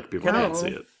the other people can't see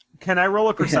it. Can I roll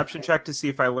a perception check to see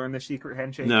if I learn the secret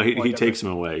handshake? No, he takes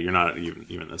him away. You're not even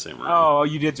in the same room. Oh,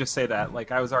 you did just say that.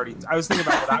 Like I was thinking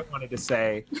about what I wanted to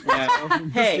say. Yeah.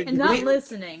 Hey, and not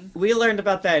listening. We learned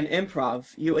about that in improv.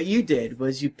 What you did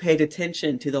was you paid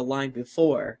attention to the line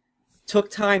before, took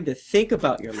time to think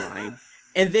about your line,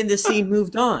 and then the scene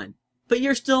moved on. But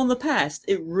you're still in the past.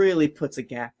 It really puts a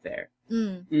gap there.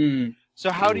 So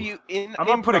how do you... I'm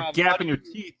going to put a gap in your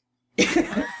teeth.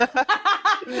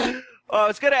 I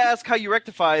was going to ask how you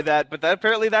rectify that, but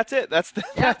apparently that's it. That's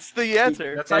the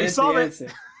answer. That's how you solve it.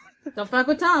 Don't fuck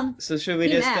with Tom. So should we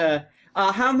just...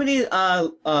 how many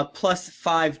plus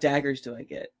 5 daggers do I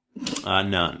get?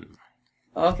 None.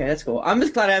 Okay, that's cool. I'm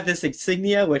just glad I have this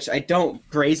insignia, which I don't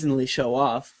brazenly show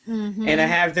off, and I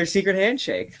have their secret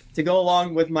handshake to go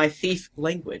along with my thief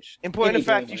language. In point of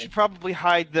fact, you should probably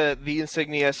hide the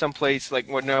insignia someplace like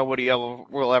where nobody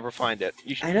will ever find it.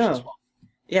 You should, I know.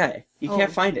 Yeah, you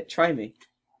can't find it. Try me.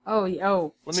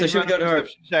 Oh. Let me should we go to her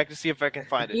check to see if I can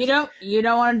find it. You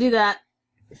don't want to do that.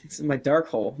 It's in my dark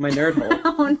hole, my nerd hole.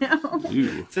 Oh no!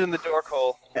 It's in the dark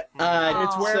hole.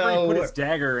 It's wherever he put his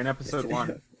dagger in episode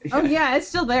 1. Oh yeah, it's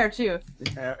still there too.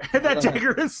 That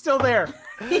dagger is still there.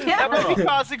 Yeah. That must be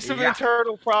causing some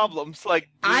internal problems, like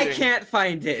I can't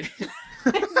find it.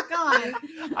 It's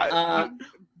gone.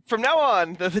 From now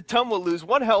on, the Tum will lose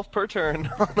 1 health per turn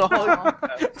on all.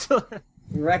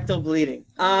 Rectal bleeding.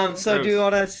 So do you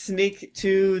want to sneak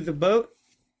to the boat?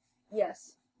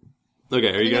 Yes.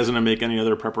 Okay, are you guys going to make any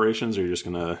other preparations, or are you just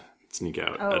going to sneak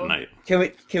out at night? Can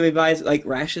we buy like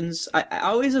rations? I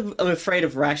always am afraid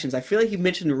of rations. I feel like you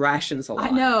mentioned rations a lot. I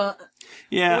know.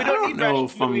 Yeah, we don't need know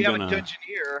rations, if I'm we have gonna... a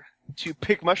dungeoneer to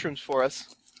pick mushrooms for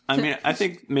us. I mean, I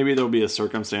think maybe there'll be a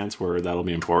circumstance where that'll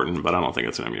be important, but I don't think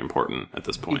it's going to be important at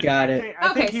this point. You got it.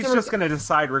 I think he's just going to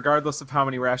decide, regardless of how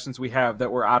many rations we have, that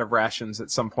we're out of rations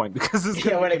at some point because it's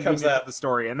going to when it comes out the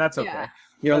story, and that's okay. Yeah.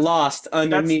 You're lost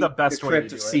underneath that's the best the way to crypt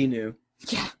do of it. Sinew.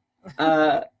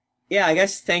 Yeah. Yeah, I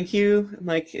guess thank you.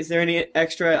 Like, is there any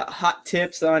extra hot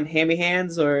tips on hammy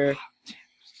hands or?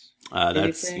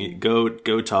 That's anything?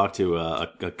 go talk to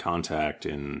a contact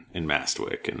in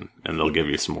Mastwick, and they'll give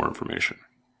you some more information.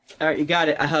 All right, you got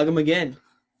it. I hug him again.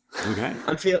 Okay.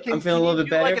 I'm feeling a little bit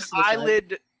better. Like an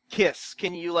eyelid kiss.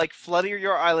 Can you like flutter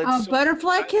your eyelids? Oh,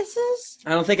 butterfly kisses?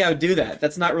 I don't think I would do that.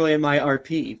 That's not really in my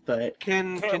RP, but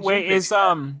Wait, is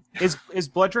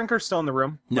Blood Drinker still in the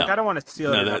room? No. Like, I don't want to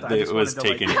steal No, it. it was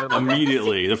taken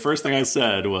immediately. The first thing I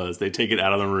said was they take it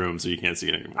out of the room so you can't see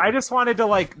it anymore. I just wanted to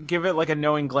like give it like a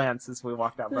knowing glance as we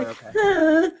walked out, but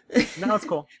okay. No, it's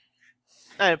cool.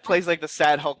 And it plays like the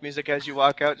sad Hulk music as you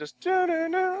walk out. Just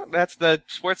that's the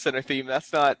Sports Center theme.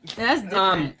 That's not. That's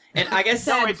different. And I guess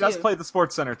no, it does play the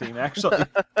Sports Center theme actually.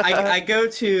 I go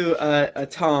to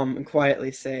Tom and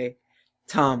quietly say,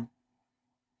 Tom,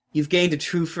 you've gained a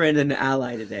true friend and an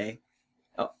ally today.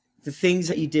 Oh, the things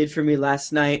that you did for me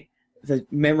last night, the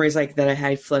memories like that I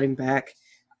had flooding back,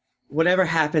 whatever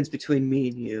happens between me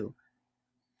and you,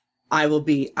 I will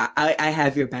be. I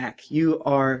have your back. You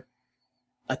are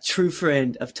a true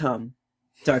friend of Tum,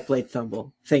 Darkblade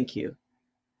Thumble. Thank you.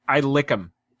 I lick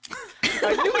him.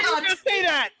 I knew you were going to say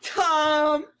that!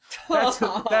 Tom!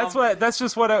 That's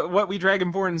just what we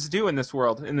Dragonborns do in this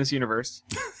world, in this universe.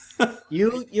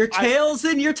 Your tails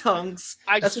and your tongues.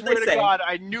 That's swear to God,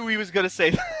 I knew he was going to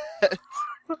say that.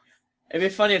 It'd be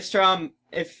funny if Strom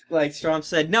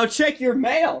said, "Now check your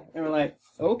mail," and we're like,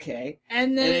 "Okay,"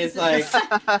 and then he's like,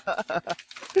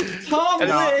 "Tom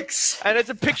Licks," and it's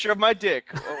a picture of my dick.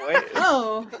 Oh, wait.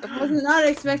 Oh, I was not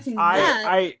expecting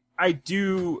that. I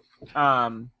do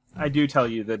tell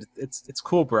you that it's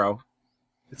cool, bro.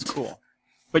 It's cool,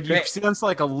 but you sense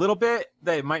like a little bit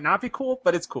that it might not be cool,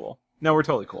 but it's cool. No, we're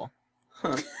totally cool.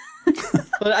 Huh.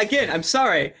 But again, I'm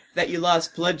sorry that you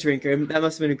lost Blood Drinker. That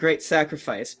must have been a great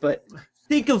sacrifice. But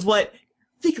think of what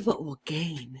we'll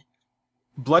gain.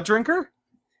 Blood Drinker?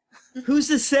 Who's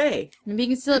to say? Maybe you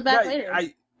can steal it back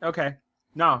later. Okay.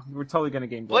 No, we're totally gonna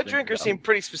gain Blood Drinker seemed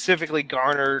pretty specifically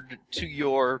garnered to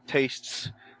your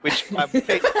tastes, which I'm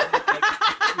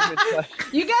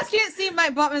You guys can't see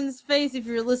Mike Botman's face if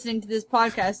you're listening to this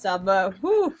podcast, but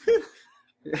whew.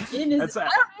 I don't really know how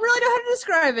to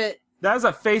describe it. That was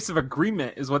a face of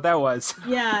agreement, is what that was.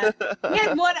 Yeah. He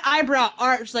had one eyebrow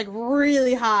arched, like,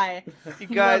 really high. You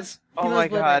guys, oh my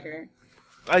God.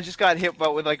 I just got hit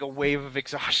with, like, a wave of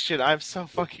exhaustion. I'm so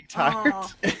fucking tired.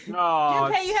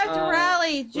 Junpei, you have to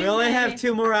rally. We only have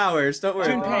 2 more hours. Don't worry.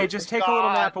 Junpei, just take a little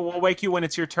nap and we'll wake you when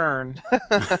it's your turn.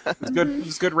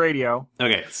 It's good radio.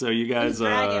 Okay, so you guys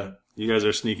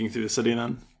are sneaking through the city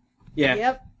then?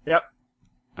 Yeah. Yep.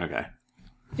 Okay.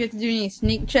 Do you have to do any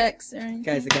sneak checks or anything?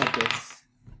 Guys, I got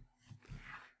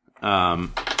this.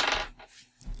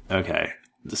 Okay.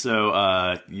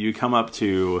 So you come up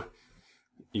to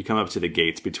the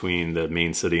gates between the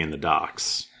main city and the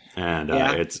docks, and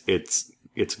it's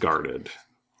guarded.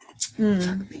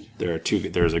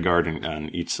 There's a guard on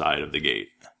each side of the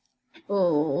gate.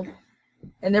 Oh,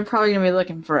 and they're probably gonna be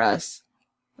looking for us,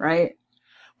 right?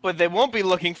 But they won't be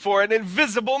looking for an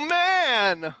invisible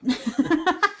man.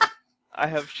 I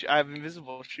have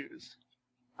invisible shoes.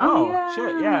 Oh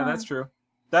shit! Yeah, that's true.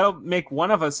 That'll make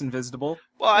one of us invisible.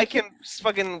 Well, I can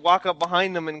fucking walk up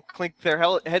behind them and clink their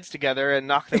heads together and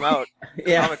knock them out.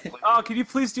 Yeah. Oh, can you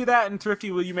please do that? And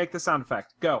Thrifty, will you make the sound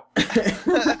effect? Go.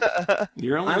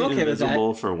 You're only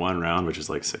invisible for 1 round, which is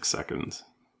like 6 seconds.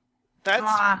 That's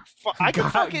I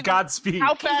can fucking Godspeed.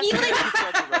 How fast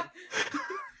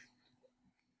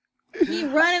He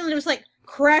run and just like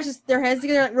crashes their heads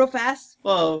together like real fast.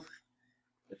 Whoa.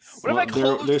 What if I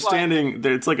close they're standing.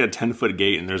 It's like a 10-foot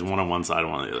gate, and there's one on one side,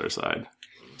 one on the other side.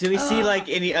 Do we see like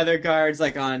any other guards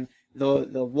like on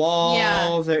the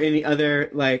walls or any other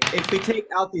like if we take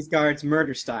out these guards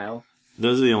murder style?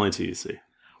 Those are the only 2 you see.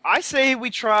 I say we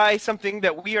try something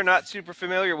that we are not super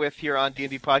familiar with here on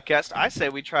D&D Podcast. I say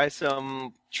we try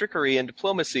some trickery and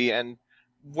diplomacy and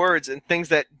words and things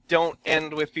that don't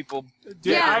end with people.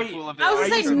 Dude, I was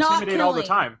like not killing all the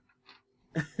time.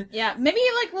 Yeah, maybe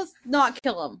like let's not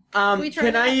kill him.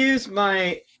 Can I use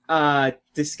my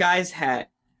disguise hat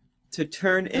to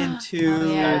turn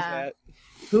into?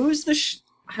 Who's the?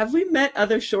 Have we met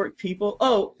other short people?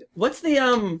 Oh, what's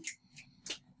the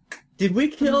Did we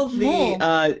kill the mule?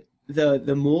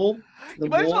 You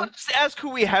might as well just ask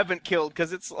who we haven't killed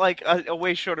because it's like a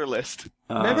way shorter list.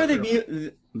 Remember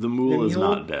the mule is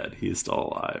not dead. He's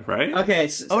still alive, right? Okay.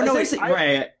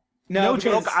 Right. No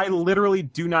joke, I literally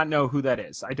do not know who that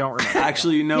is. I don't remember.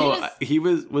 Actually, no, he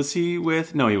was he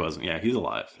with... No, he wasn't. Yeah, he's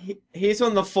alive. He's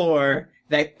one of the 4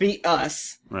 that beat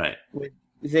us. Right. With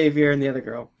Xavier and the other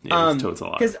girl. Yeah, he's totally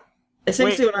alive. Because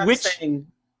essentially what I'm saying...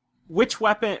 Which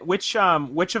of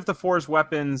the 4's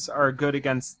weapons are good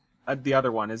against the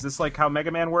other one? Is this like how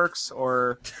Mega Man works,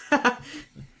 or...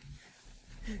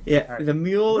 Yeah, right. The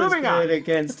mule is good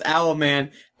against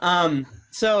Owlman.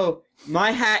 So...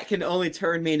 My hat can only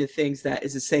turn me into things that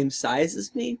is the same size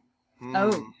as me.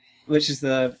 Oh. Which is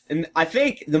and I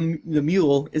think the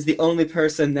mule is the only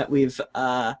person that we've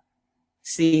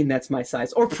seen that's my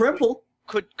size. Or Primple.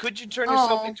 Could you turn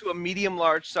yourself into a medium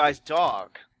large sized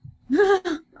dog?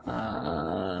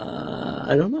 I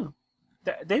don't know.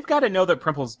 They've got to know that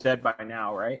Primple's dead by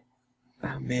now, right?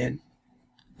 Oh man.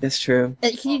 That's true.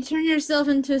 Can you turn yourself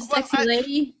into a sexy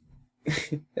lady?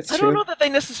 That's I don't know that they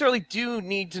necessarily do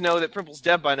need to know that Primple's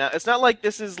dead by now. It's not like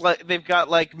this is like they've got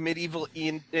like medieval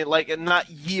not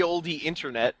ye olde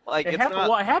internet. Like it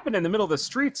happened in the middle of the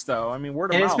streets though. I mean,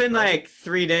 word of mouth. mouth. And it's been like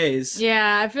 3 days.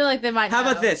 Yeah, I feel like they might. How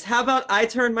about this? How about I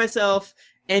turn myself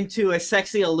into a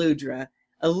sexy Aludra?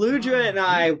 Aludra and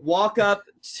I walk up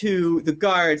to the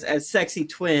guards as sexy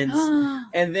twins,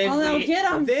 and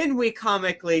then we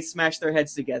comically smash their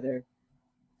heads together.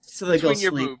 So they go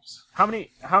sleep. Boobs. How many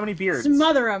beards?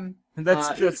 Smother them.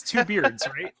 That's 2 beards,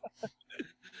 right?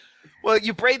 Well,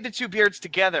 you braid the two beards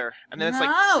together, and then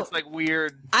it's like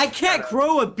weird. I can't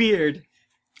grow a beard.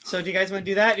 So do you guys want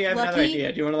to do that? Do you have another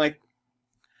idea? Do you want to like?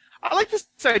 I like this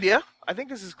idea. I think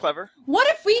this is clever. What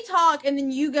if we talk and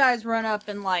then you guys run up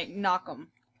and like knock them?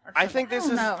 I think this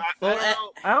is. I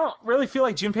don't really feel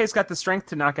like Junpei's got the strength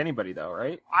to knock anybody, though,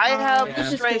 right? I have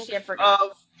the strength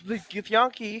of the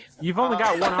Githyanki. You've only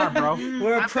got one arm, bro.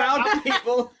 We're proud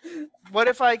people. What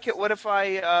if I?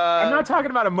 I'm not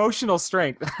talking about emotional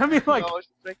strength. I mean, like.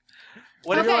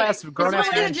 What if grown this is what we're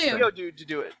gonna do. To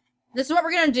do it. This is what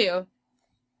we're gonna do.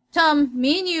 Tom,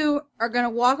 me and you are gonna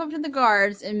walk up to the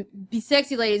guards and be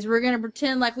sexy ladies. We're gonna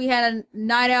pretend like we had a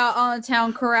night out on the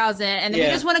town carousing, and then we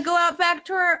just want to go out back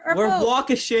to our boat. We're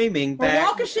walk-a-shaming back. We're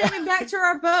walk-a-shaming back to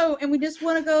our boat, and we just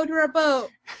want to go to our boat.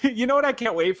 You know what I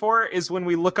can't wait for is when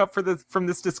we look up from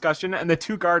this discussion, and the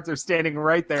two guards are standing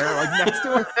right there, like next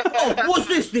to us. Oh, what's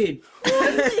this then?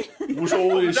 What's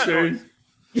all this thing?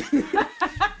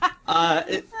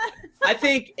 I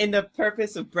think, in the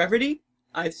purpose of brevity,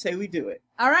 I say we do it.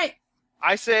 All right.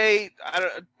 I say,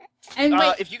 and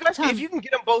wait, if you can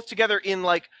get them both together in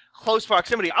like close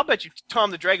proximity, I'll bet you Tom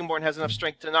the Dragonborn has enough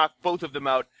strength to knock both of them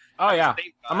out. Oh yeah,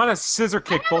 I'm gonna scissor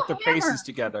kick both their faces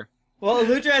together. Well,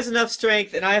 Eludra has enough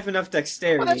strength, and I have enough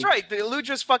dexterity. Well, that's right. The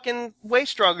Eludra's fucking way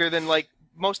stronger than like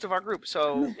most of our group.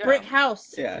 So brick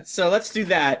house. Yeah. So let's do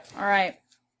that. All right.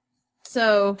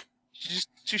 So. She's just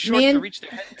too short to reach the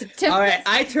head. All right,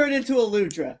 I turn into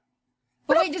Eludra.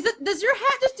 But wait, does your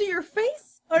hat just do your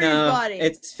face or your body?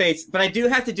 It's face. But I do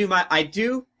have to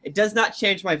do it does not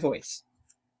change my voice.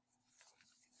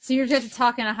 So you're just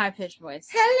talking a high-pitched voice.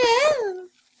 Hello!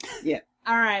 Yeah.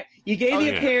 All right. You gave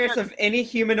the appearance of any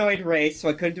humanoid race, so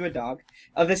I couldn't do a dog,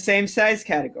 of the same size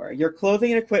category. Your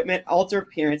clothing and equipment alter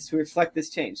appearance to reflect this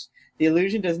change. The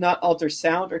illusion does not alter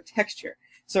sound or texture.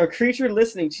 So a creature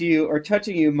listening to you or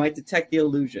touching you might detect the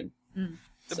illusion. Mm.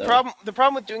 The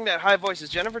problem with doing that high voice is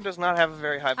Jennifer does not have a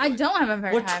very high voice. I don't have a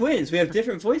very high voice. We're twins. We have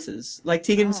different voices, like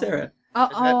Tegan and Sarah.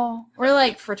 We're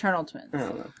like fraternal twins. I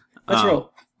don't know. Let's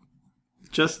roll.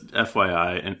 Just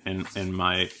FYI, in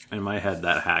my head,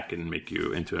 that hat can make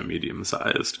you into a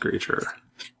medium-sized creature.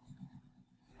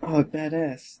 Oh,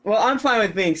 badass. Well, I'm fine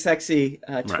with being sexy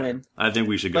twin. Right. I think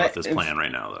we should go with this plan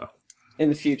right now, though. In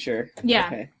the future.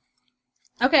 Yeah.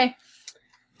 Okay.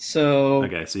 So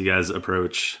you guys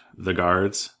approach the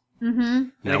guards. Mm-hmm.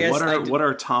 Now, what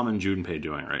are Tom and Junpei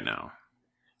doing right now?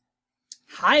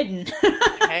 Hiding.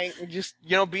 Just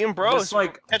being bros, just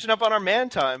like catching up on our man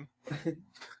time.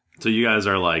 So you guys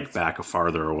are like back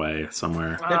farther away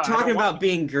somewhere. They're talking about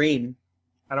being green.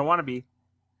 I don't want to be.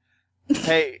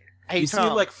 Hey, you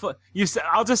Tom. See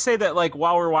I'll just say that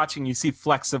while we're watching, you see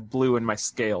flecks of blue in my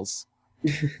scales.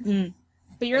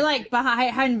 But you're like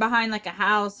hiding behind like a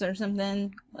house or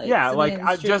something.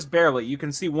 Just barely. You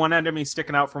can see one end of me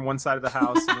sticking out from one side of the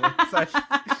house. And the other side.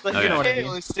 Like your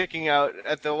tail is sticking out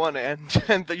at the one end,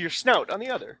 and your snout on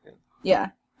the other. Yeah.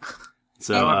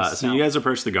 So you guys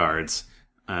approach the guards,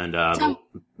 and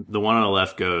the one on the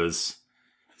left goes,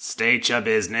 "State your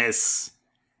business."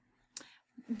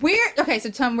 So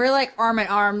Tom, we're like arm in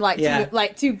arm,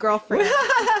 like two girlfriends.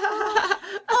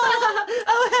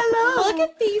 Oh, hello! Look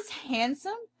at these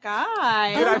handsome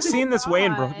guys. Dude, I've seen this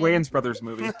Wayans Brothers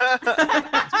movie.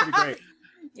 It's pretty great.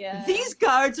 Yeah. These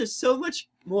guards are so much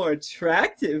more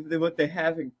attractive than what they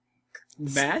have in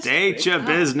Mass. State your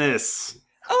business.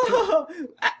 Oh,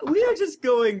 we are just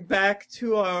going back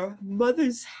to our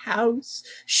mother's house.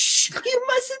 Shh! You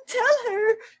mustn't tell her.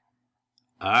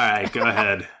 All right, go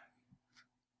ahead.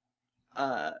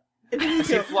 I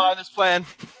see a flaw in this plan.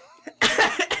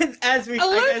 As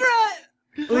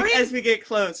we get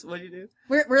close, what do you do?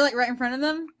 We're like right in front of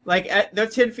them. They're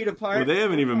 10 feet apart. Well, they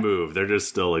haven't even moved. They're just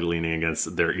still like leaning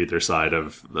against their either side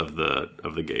of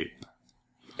the gate.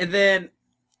 And then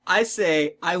I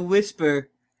whisper,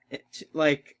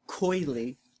 like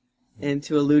coyly,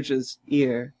 into Eludra's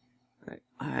ear.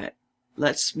 All right,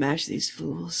 let's smash these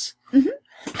fools.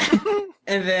 Mm-hmm.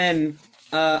 And then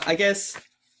I guess.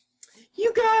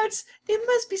 You guys, it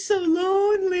must be so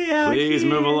lonely out here. Please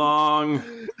move along.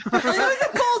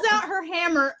 Eludra pulls out her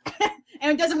hammer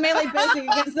and does a melee basic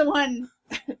against the one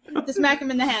to smack him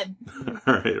in the head.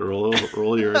 All right,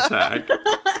 roll your attack.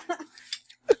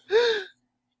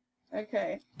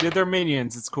 Okay. They're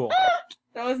minions. It's cool.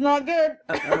 That was not good.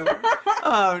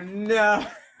 Oh no!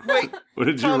 Wait, what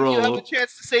did Tom, you roll? You have a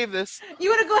chance to save this. You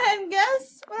want to go ahead and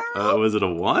guess? Was it a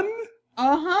 1?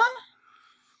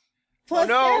 Plus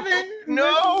 7.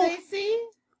 No. AC.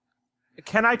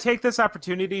 Can I take this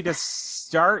opportunity to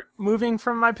start moving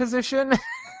from my position?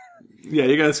 Yeah,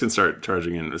 you guys can start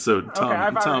charging in. So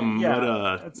Tom, Tom,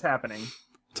 what it's happening.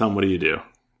 Tom, what do you do?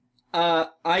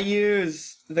 I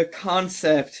use the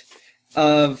concept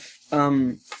of he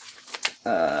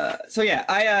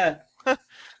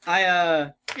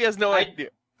has no idea.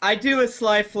 I do a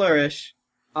sly flourish,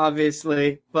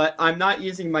 obviously, but I'm not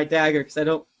using my dagger because I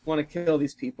don't want to kill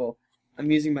these people.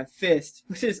 I'm using my fist,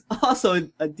 which is also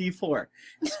a D4,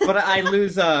 but I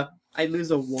lose a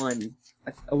 1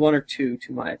 or 2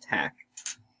 to my attack.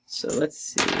 So let's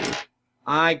see.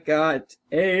 I got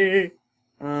a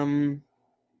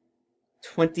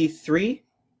 23.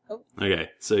 Okay,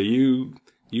 so you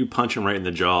punch him right in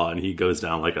the jaw, and he goes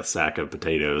down like a sack of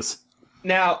potatoes.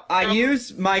 Now, I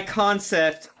use my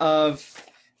concept of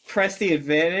press the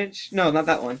advantage. No, not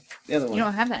that one. The other one. You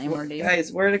don't have that anymore, do you?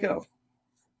 Guys, where'd it go?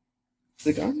 Is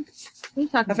it gone? What are you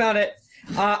talking I found it.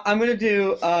 I'm going to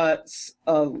do a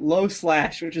low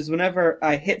slash, which is whenever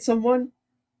I hit someone,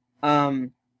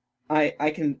 I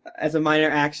can, as a minor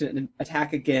action,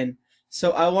 attack again.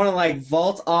 So I want to, like,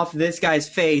 vault off this guy's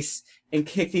face and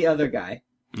kick the other guy.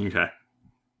 Okay.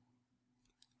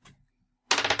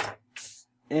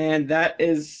 And that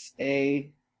is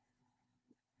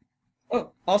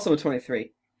also a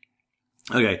 23.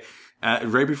 Okay.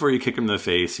 Right before you kick him in the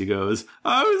face, he goes,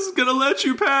 "I was gonna let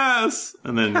you pass,"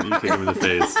 and then you kick him in the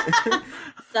face.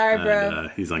 Sorry, bro.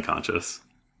 And, he's unconscious.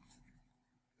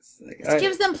 This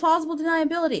gives them plausible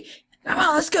deniability. Come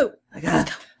on, let's go.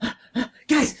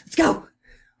 Guys, let's go.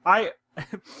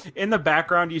 In the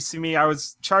background, you see me. I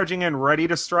was charging in, ready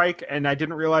to strike, and I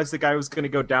didn't realize the guy was going to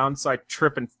go down, so I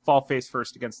trip and fall face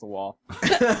first against the wall.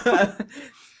 I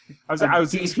was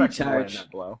expecting to land that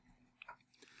blow.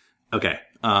 Okay,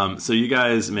 so you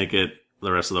guys make it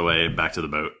the rest of the way back to the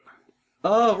boat.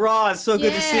 Oh, Roz, so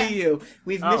good to see you.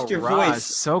 We've missed your Roz, voice.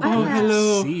 So good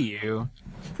hello. to see you.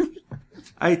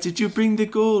 Did you bring the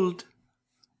gold?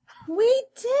 We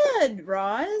did,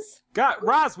 Roz.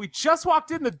 Roz, we just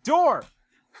walked in the door.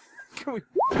 Can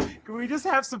we just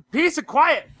have some peace and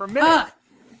quiet for a minute?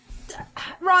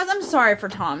 Roz, I'm sorry for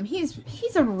Tom. He's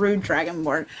a rude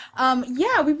dragonborn.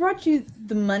 Yeah, we brought you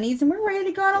the monies and we're ready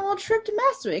to go on a little trip to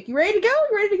Mastwick. You ready to go?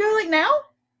 You ready to go like now?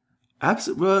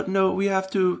 Absolutely. Well, no, we have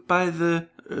to buy the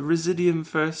residium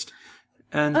first,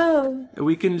 and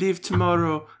we can leave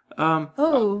tomorrow.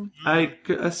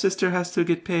 A sister has to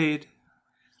get paid.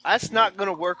 That's not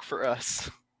gonna work for us.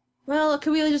 Well,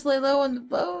 can we just lay low on the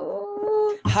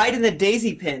boat? Hide in the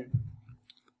daisy pin.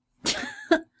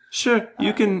 Sure,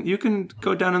 you can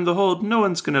go down in the hold. No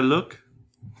one's gonna look.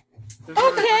 There's a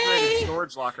refrigerated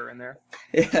storage locker in there.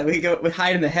 Yeah, we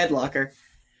hide in the head locker.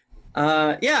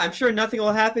 Yeah, I'm sure nothing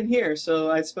will happen here,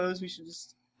 so I suppose we should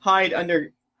just hide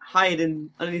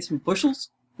underneath some bushels.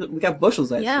 We got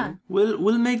bushels, I assume.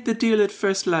 We'll make the deal at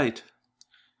first light.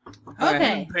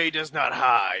 Okay. Junpei does not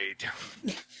hide.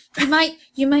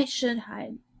 You should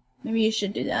hide. Maybe you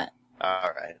should do that.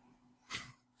 All right.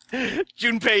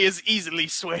 Junpei is easily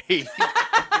swayed.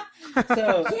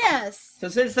 Yes. So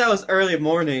since that was early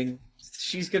morning,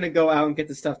 she's gonna go out and get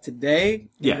the stuff today,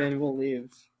 and then we'll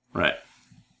leave. Right.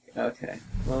 Okay.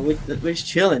 Well, we're just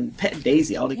chilling, petting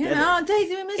Daisy all together. Yeah,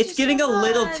 Daisy, we miss you It's getting so a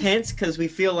little much. tense because we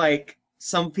feel like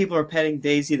some people are petting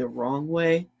Daisy the wrong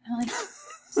way.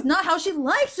 It's not how she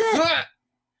likes it.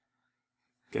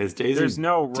 Guys, Daisy. There's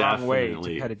no wrong way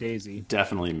definitely- to pet a daisy.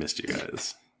 Definitely missed you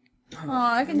guys. Oh,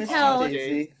 I can tell.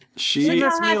 She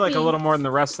gets me like a little more than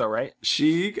the rest, though, right?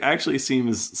 She actually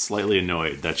seems slightly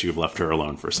annoyed that you've left her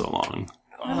alone for so long.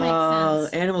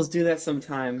 Animals do that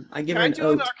sometime. I give Can her I an do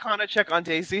an oat. Arcana check on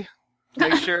Daisy?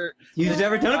 Make sure. You've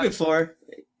never done it before.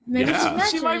 Maybe Yeah.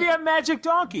 she's She might be a magic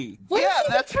donkey. What Yeah, is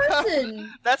she that's- the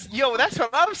person? That's what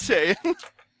I'm saying.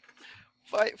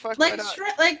 Fuck, why like not?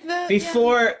 like the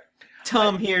Before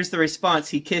Tom hears the response,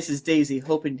 he kisses Daisy,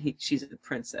 hoping she's a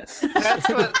princess. That's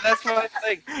what I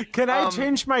think. Can I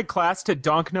change my class to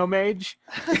Donkno Mage?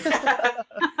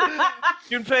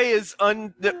 Junpei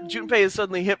is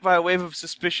suddenly hit by a wave of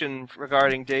suspicion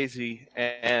regarding Daisy,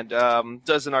 and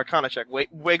does an Arcana check.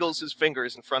 Wiggles his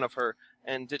fingers in front of her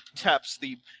and taps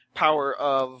the power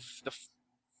of the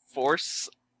Force,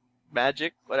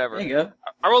 magic, whatever. There you go.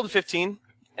 I rolled a 15,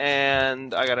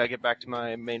 and I gotta get back to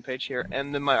my main page here.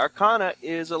 And then my Arcana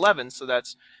is 11, so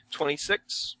that's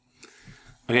 26.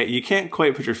 Okay, you can't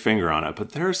quite put your finger on it,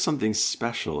 but there's something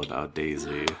special about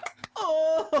Daisy.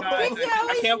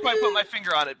 I can't quite put my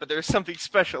finger on it, but there's something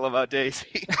special about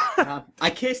Daisy. I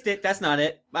kissed it. That's not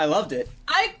it. I loved it.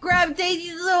 I grabbed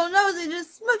Daisy's little nose and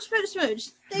just smooch.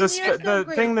 Daisy, you're so The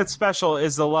great. thing that's special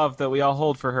is the love that we all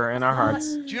hold for her in our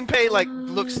hearts. Junpei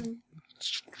looks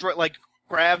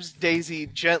grabs Daisy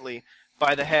gently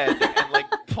by the head and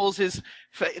pulls his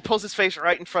face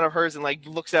right in front of hers and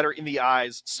looks at her in the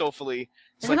eyes soulfully.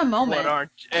 It's Have a moment. "What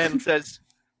aren't?" and says,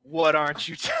 What aren't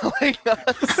you telling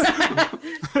us?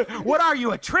 What are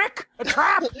you, a trick? A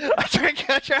trap? A trick?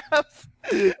 A trap?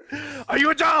 Are you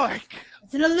a Dalek?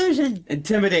 It's an illusion.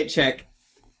 Intimidate check.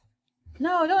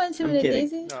 No, don't intimidate kidding.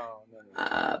 Daisy.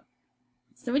 No.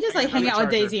 So we just like hang out with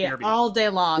Daisy all day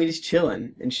long. We just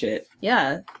chilling and shit.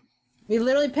 Yeah. We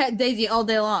literally pet Daisy all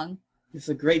day long. It's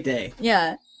a great day.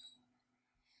 Yeah.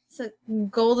 It's a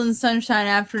golden sunshine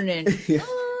afternoon.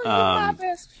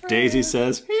 Daisy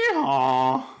says,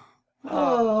 "Hee-haw."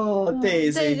 Oh,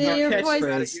 Daisy, your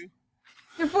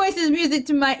voice is music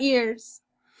to my ears.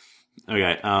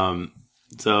 Okay,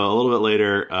 so a little bit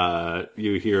later,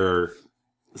 you hear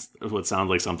what sounds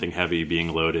like something heavy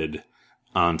being loaded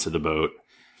onto the boat.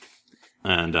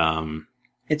 And,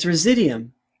 it's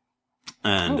Residium.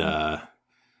 And,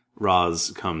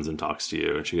 Roz comes and talks to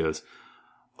you, and she goes,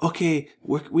 "Okay,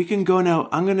 we can go now.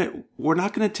 We're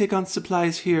not gonna take on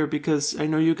supplies here because I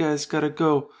know you guys gotta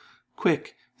go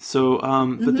quick. So,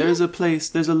 but there's a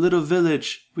little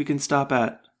village we can stop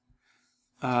at.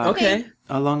 Okay.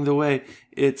 Along the way.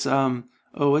 It's,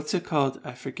 what's it called?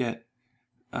 I forget.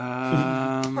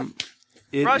 Roz,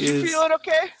 you feeling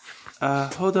okay?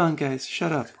 Hold on, guys.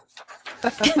 Shut up.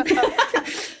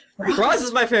 Roz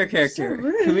is my favorite character.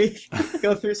 So can we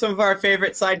go through some of our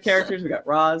favorite side characters? We got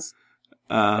Roz.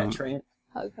 We got Trant.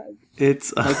 Hug.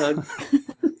 It's, Hug.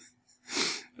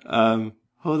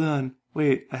 hold on.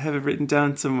 Wait, I have it written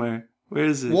down somewhere. Where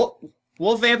is it?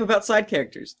 We'll vamp about side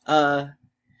characters.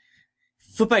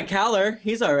 Footbite Caller,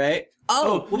 he's alright.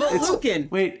 Oh, what about Lucan?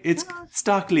 Wait, it's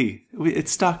Stockley.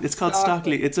 It's called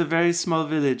Stockley. It's a very small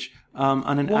village on an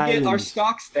island. We'll get our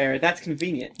stocks there. That's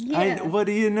convenient. Yeah. What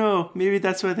do you know? Maybe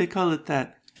that's why they call it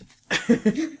that.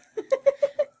 Who'd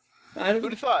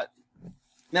have thought?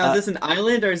 Now, is this an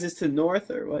island or is this to the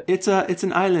north or what? It's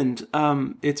an island.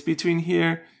 It's between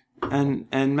here and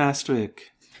Mastwick.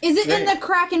 Is it in the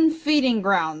Kraken feeding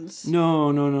grounds?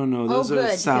 No. Those are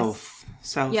good, south.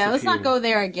 Yeah, of let's here. not go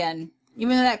there again.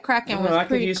 Even though that Kraken was I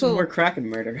pretty could use cool. some more Kraken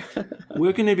murder.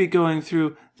 We're going to be going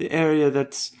through the area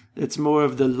that's more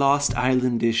of the Lost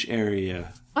Islandish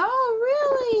area.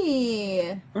 Oh,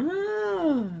 really?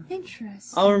 Ah.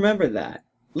 Interesting. I'll remember that.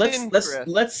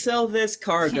 Let's sell this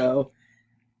cargo.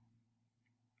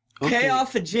 Okay. Pay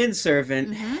off a gin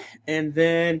servant, and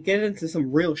then get into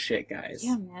some real shit, guys.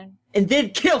 Yeah, man. And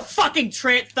then kill fucking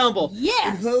Trant Thumble. Yes.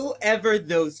 And whoever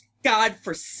those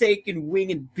godforsaken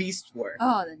winged beasts were.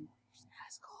 Oh, then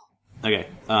Okay.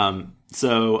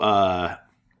 So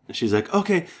she's like,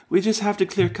 "Okay, we just have to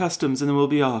clear customs and then we'll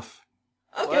be off."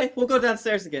 Okay, we'll go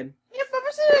downstairs again. yeah, but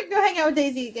we're still gonna go hang out with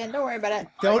Daisy again. Don't worry about it.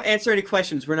 Don't answer any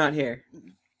questions. We're not here.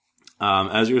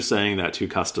 As you're saying that, two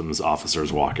customs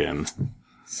officers walk in.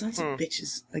 Sons of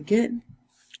bitches again.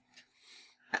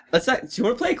 Let's not. Do you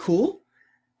want to play cool?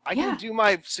 I can do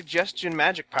my suggestion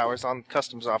magic powers on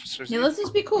customs officers. Yeah, let's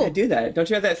just be cool. Yeah, do that. Don't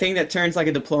you have that thing that turns like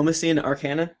a diplomacy into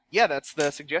Arcana? Yeah, that's the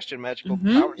suggestion magical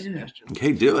power suggestion.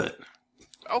 Okay, do it.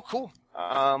 Oh, cool.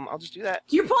 I'll just do that.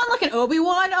 You're pulling like an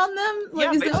Obi-Wan on them? Like,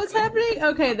 Yeah, is that what's happening?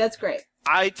 Okay, that's great.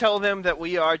 I tell them that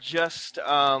we are just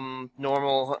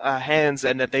normal hands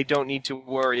and that they don't need to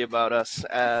worry about us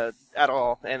at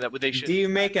all, and that they should. Do you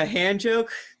make a hand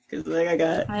joke? Because like I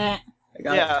got it.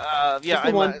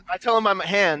 I tell them I'm a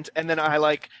hand, and then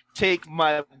I take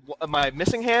my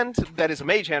missing hand that is a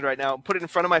mage hand right now, put it in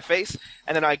front of my face,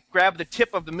 and then I grab the tip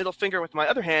of the middle finger with my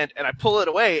other hand, and I pull it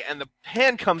away, and the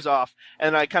hand comes off,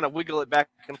 and I kind of wiggle it back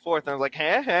and forth, and I'm like,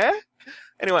 huh?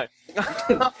 Anyway.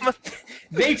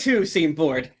 They too seem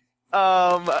bored.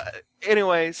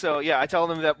 Anyway, so yeah, I tell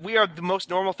them that we are the most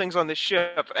normal things on this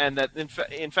ship, and that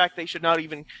in fact they should not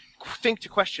even think to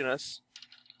question us.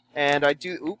 And I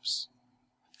do. Oops.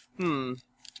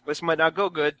 This might not go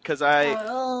good because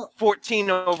 14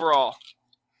 overall.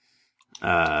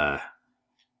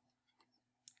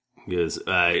 Because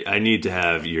I need to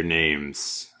have your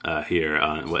names here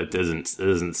on what it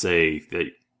doesn't say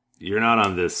that you're not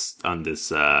on this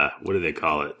what do they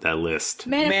call it, that list?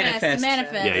 Manifest.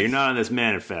 Yeah, you're not on this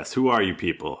manifest. Who are you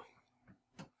people?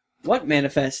 What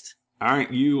manifest? Are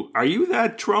you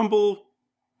that Trumbull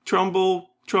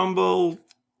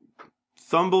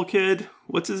Thumble kid?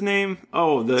 What's his name?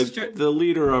 Oh, the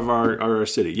leader of our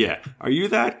city. Yeah. Are you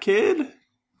that kid?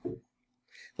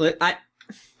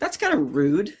 That's kind of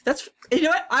rude. You know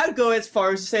what? I would go as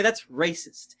far as to say that's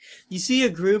racist. You see a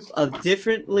group of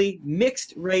differently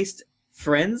mixed raced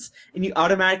friends, and you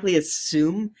automatically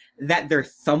assume that they're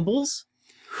Thumbles?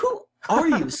 Who are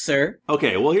you, sir?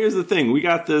 Okay, well here's the thing. We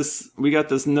got this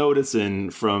notice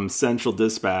in from Central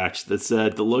Dispatch that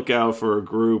said to look out for a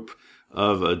group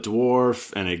of a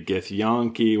dwarf and a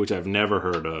Githyanki, which I've never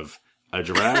heard of, a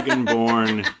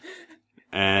dragonborn,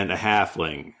 and a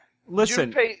halfling.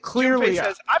 Listen, Junpei clearly,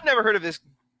 says, I've never heard of this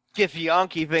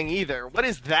Githyanki thing either. What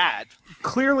is that?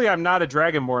 clearly I'm not a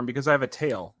Dragonborn because I have a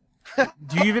tail.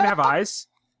 Do you even have eyes?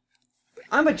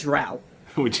 I'm a drow.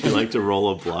 Would you like to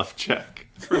roll a bluff check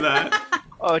for that?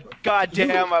 Oh,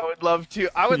 goddamn! I would love to.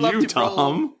 I would love to.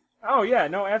 Tom? Oh yeah,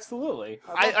 no, absolutely.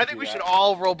 I think we should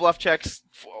all roll bluff checks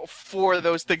for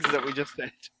those things that we just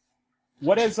said.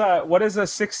 What is a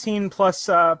 16 plus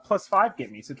 5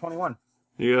 get me? So 21.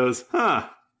 He goes, huh?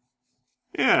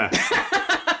 Yeah,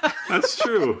 that's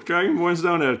true. Dragonborns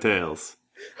don't have tails.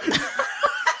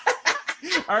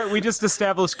 All right, we just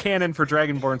established canon for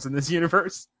Dragonborns in this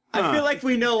universe. I feel like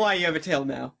we know why you have a tail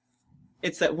now.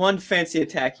 It's that one fancy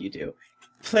attack you do.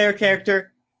 Player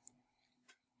character.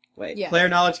 Wait. Yeah. Player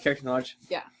knowledge, character knowledge.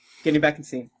 Yeah. Getting back in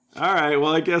scene. All right,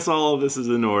 well, I guess all of this is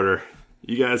in order.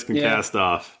 You guys can cast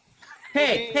off.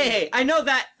 Hey! I know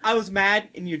that I was mad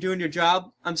and you're doing your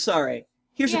job. I'm sorry.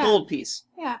 Here's a gold piece.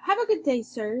 Yeah. Have a good day,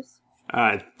 sirs. All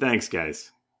right, thanks,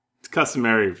 guys. It's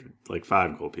customary for like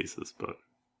 5 gold pieces, but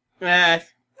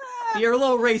You're a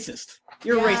little racist.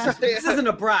 You're racist. This isn't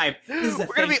a bribe. This is a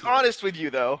We're gonna be honest with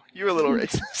you, though. You're a little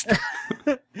racist.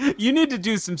 You need to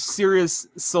do some serious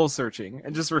soul searching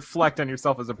and just reflect on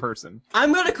yourself as a person.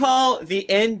 I'm going to call the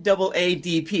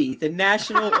NAADP, the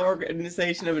National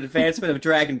Organization of Advancement of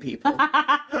Dragon People.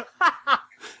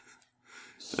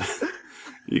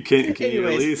 can you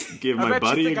at least give I my bet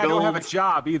buddy you a think gold? I don't have a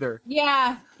job either.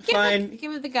 Yeah. Fine.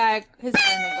 Give the guy his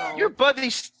friend a gold.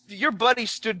 Your buddy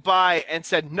stood by and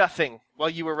said nothing while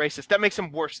you were racist. That makes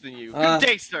him worse than you. Good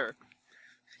day, sir.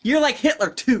 You're like Hitler,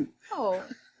 too. Oh.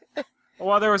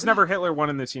 Well, there was never Hitler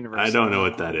one in this universe. I don't know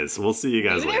what that is. We'll see you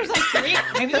guys Maybe later.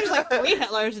 maybe there's like three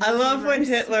Hitlers. In I this love when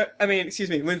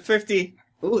universe. when Thrifty...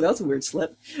 Ooh, that was a weird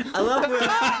slip. I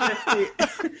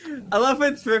love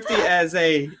when Thrifty as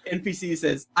a NPC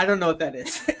says, I don't know what that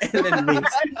is, and then leaves.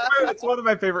 It's one of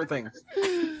my favorite things.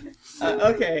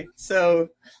 Okay, so...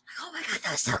 Oh my god,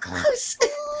 that was so close.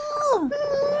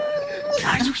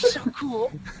 Guys, you're so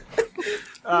cool.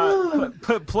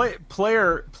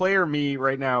 Player me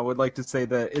right now would like to say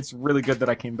that it's really good that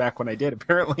I came back when I did,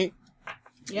 apparently.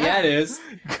 Yeah, it is.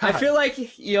 I feel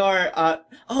like you're...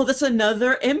 oh, that's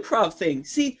another improv thing.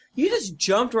 See, you just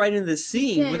jumped right into the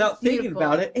scene Yeah, without thinking beautiful.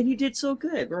 about it, and you did so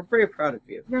good. We're very proud of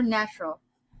you. You're natural.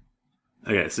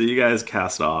 Okay, so you guys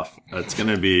cast off. It's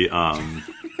gonna be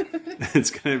it's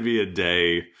gonna be a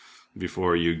day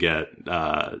before you get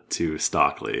to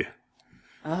Stockley.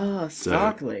 Oh, So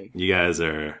Stockley. you guys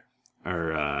are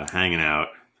hanging out.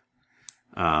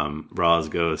 Roz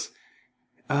goes,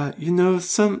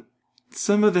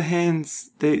 some of the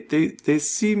hands they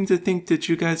seem to think that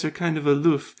you guys are kind of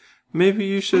aloof. Maybe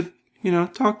you should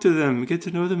talk to them, get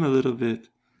to know them a little bit.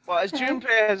 Well, as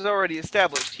Junpei has already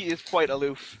established, he is quite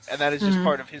aloof, and that is just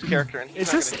part of his character. And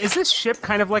he's Is this ship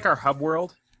kind of like our hub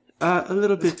world? A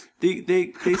little bit.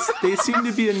 They seem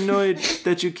to be annoyed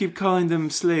that you keep calling them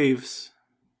slaves.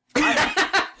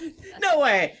 No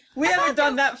way! We haven't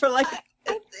done that for like...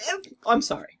 I'm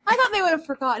sorry. I thought they would have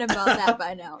forgotten about that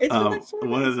by now. It's been like 4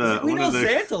 minutes. We know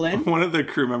Xanthalin. One of the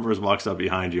crew members walks up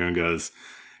behind you and goes,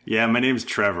 "Yeah, my name's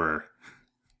Trevor,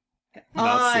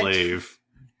 not slave."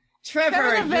 Trevor,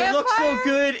 Trevor the you look so vampire?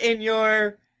 good in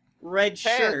your red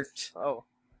shirt. Oh.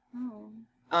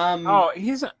 Oh,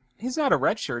 he's not a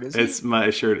red shirt, is he? It's my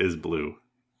shirt is blue.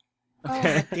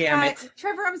 Okay. Damn it.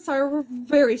 Trevor, I'm sorry, we're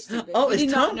very stupid. Oh, We is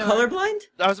did Tom not know. colorblind?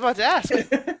 I was about to ask.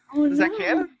 Oh, Is that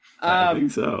canon? I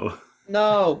think so.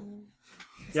 No.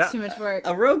 Yeah. Too much work.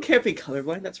 A rogue can't be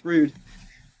colorblind. That's rude.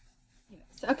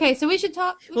 Okay, so we should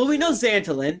talk. Well, we know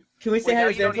Xanthalin. Can we say Wait, hi now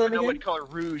to you don't even Xanthalin know again? what color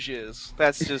rouge is.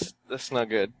 That's not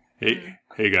good.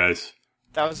 Hey guys.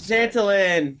 That was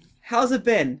Xanthalin, how's it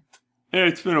been? Hey,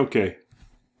 it's been okay.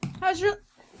 How's your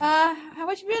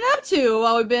what you been up to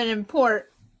while we've been in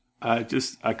port? I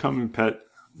come and pet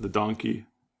the donkey.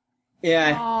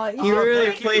 Yeah, Aw, he you're really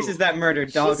great. places that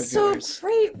murdered dog She's of so yours.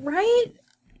 great, right?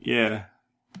 Yeah.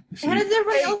 How does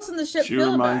everybody else on the ship She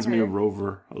feel reminds about me her? of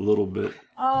Rover a little bit.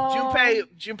 Oh.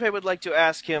 Junpei would like to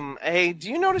ask him, hey,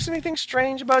 do you notice anything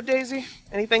strange about Daisy?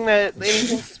 Anything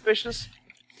suspicious?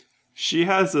 She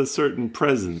has a certain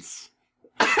presence.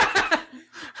 Does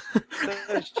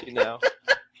she now?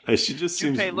 She just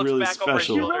seems Junpei looks really back over his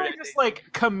She special. shoulder. really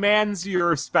just commands your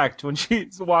respect when she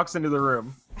walks into the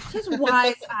room. She's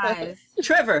wise eyes.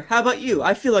 Trevor, how about you?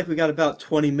 I feel like we got about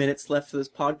 20 minutes left for this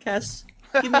podcast.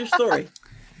 Give me your story.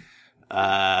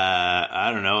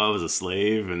 I don't know. I was a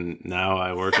slave, and now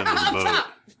I work on this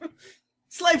boat.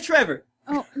 Slave Trevor.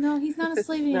 Oh no, he's not a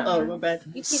slave anymore. Oh, my bad.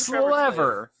 You keep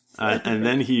Clever. And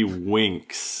then he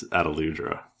winks at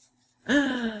Aludra.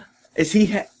 Is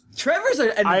he? Trevor's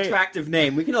an attractive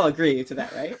name. We can all agree to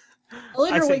that, right?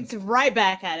 Eludra winks right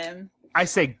back at him. I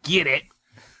say, get it.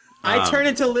 I turn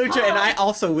into Eludra and I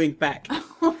also wink back.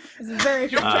 It's very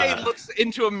Junpei looks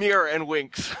into a mirror and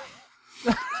winks.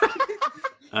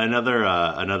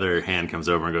 Another hand comes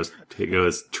over and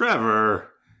goes, Trevor,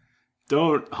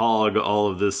 don't hog all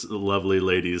of this lovely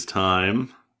lady's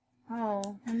time.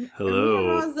 Oh.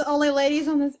 Hello. Are the only ladies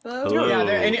on this boat? Hello. Yeah, are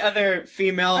there any other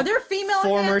female? Are there female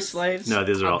former hands? slaves? No,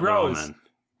 these are all men.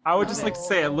 I would just like to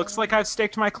say, it looks like I've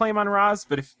staked my claim on Roz,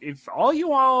 but if all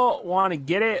you all want to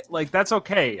get it, like, that's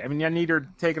okay. I mean, I need her to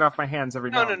take it off my hands every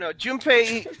now. No.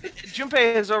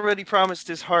 Junpei has already promised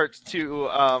his heart to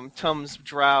Tum's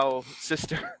drow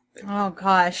sister. Oh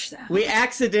gosh. We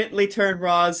accidentally turned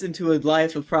Roz into a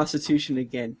life of prostitution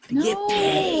again. To get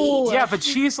paid. Yeah, but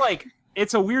she's like,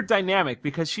 it's a weird dynamic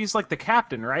because she's like the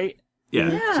captain, right?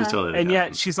 Yeah. She's totally the and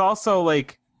yet she's also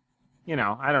like,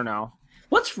 I don't know.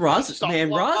 What's Roz? Man,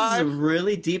 Roz is a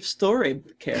really deep story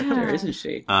character, isn't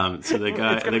she? So the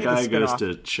guy goes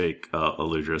to shake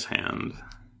Eludra's hand.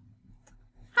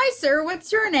 Hi, sir.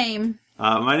 What's your name?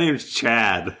 My name's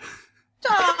Chad.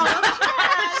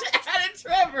 Oh, Chad and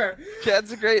Trevor.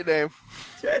 Chad's a great name.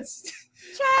 Chad,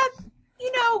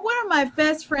 one of my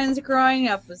best friends growing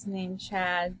up was named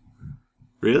Chad.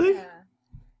 Really? Yeah.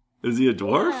 Is he a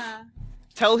dwarf? Yeah.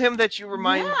 Tell him that you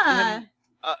remind him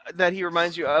that he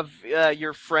reminds you of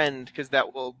your friend, because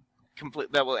that will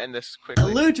end this quickly.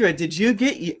 Eludra, did you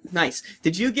get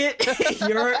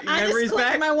your I memories just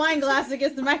back? my wine glass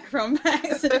against the microphone by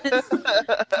accident.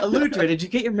 Eludra, did you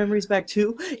get your memories back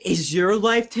too? Is your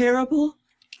life terrible?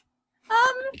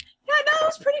 It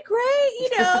was pretty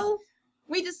great.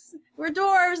 We're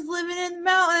dwarves living in the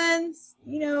mountains,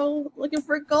 looking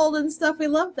for gold and stuff. We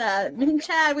love that. Me and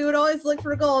Chad, we would always look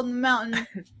for gold in the mountain.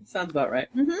 Sounds about right.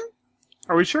 Mm-hmm.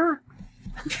 Are we sure?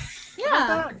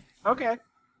 Yeah. Okay.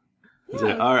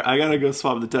 Yeah. All right, I gotta go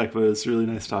swap the deck, but it's really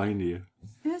nice talking to you.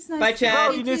 That's nice. Bye,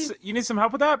 Chad. Bro, you need some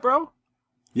help with that, bro?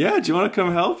 Yeah, do you want to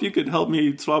come help? You could help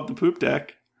me swap the poop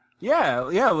deck. Yeah,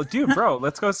 dude, bro,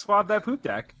 let's go swab that poop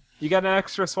deck. You got an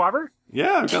extra swabber?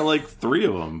 Yeah, I've got like 3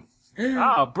 of them.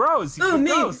 Oh, bros. Oh,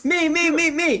 me.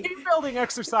 Team building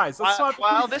exercise. Let's swap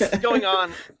while this is going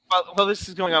on,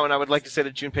 I would like to say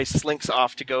that Junpei slinks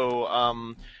off to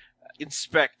go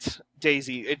inspect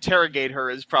Daisy. Interrogate her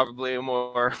is probably a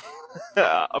more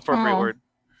appropriate word.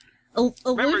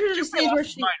 Eludra just stays where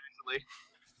she...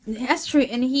 That's true,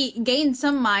 and he gained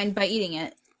some mind by eating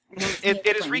it. It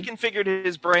has reconfigured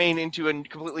his brain into a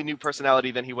completely new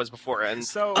personality than he was before, and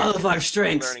so all of our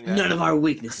strengths, none of our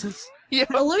weaknesses. Yeah.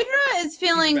 Eludra is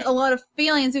feeling a lot of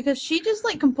feelings because she just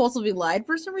compulsively lied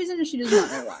for some reason, and she does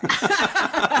not know why.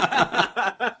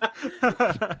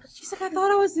 She's like, I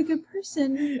thought I was a good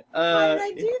person. Why did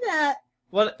I do that?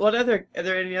 What other? Are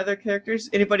there any other characters?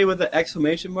 Anybody with an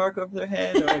exclamation mark over their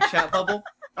head or a chat bubble?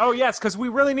 Oh yes, because we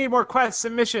really need more quests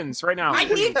and missions right now.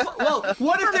 Well,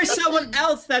 what if there's someone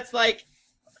else that's like,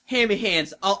 hammy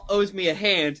hands, owes me a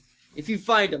hand. If you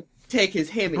find him, take his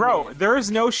hammy hand. Bro, there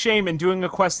is no shame in doing a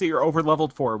quest that you're over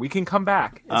leveled for. We can come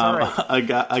back. It's all right. A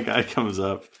guy comes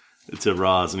up to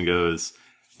Roz and goes,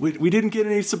 "We didn't get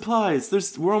any supplies.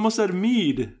 We're almost out of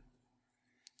mead."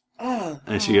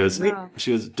 And she goes,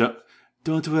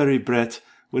 Don't worry, Brett.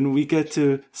 When we get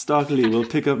to Stockley, we'll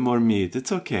pick up more meat.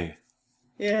 It's okay.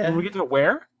 Yeah. When we get to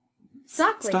where?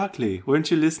 Stockley. Weren't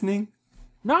you listening?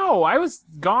 No, I was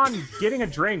gone getting a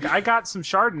drink. I got some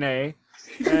Chardonnay,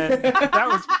 and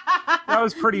that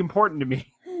was pretty important to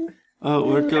me. Oh,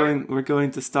 we're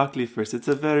going to Stockley first. It's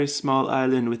a very small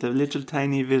island with a little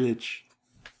tiny village.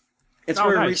 It's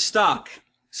where we stock.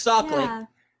 Stockley. Yeah.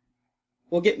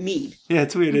 We'll get mead. Yeah,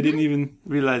 it's weird. I didn't even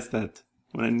realize that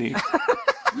when I knew.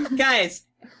 Guys,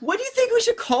 what do you think we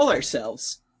should call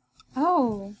ourselves?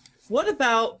 Oh. What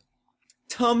about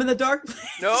Tum in the Dark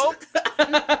Place? Nope.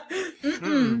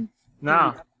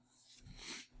 No.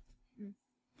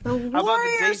 The How about the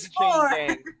Warriors Daisy Chain 4.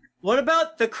 Gang? What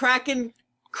about the Kraken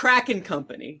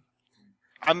Company?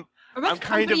 I'm kind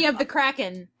Company of the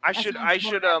Kraken. I should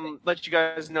let you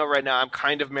guys know right now. I'm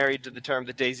kind of married to the term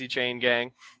the Daisy Chain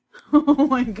Gang. Oh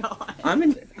my god.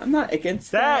 I'm not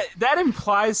against that. That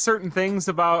implies certain things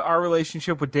about our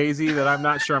relationship with Daisy that I'm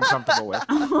not sure I'm comfortable with.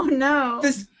 Oh no.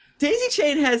 This Daisy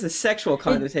Chain has a sexual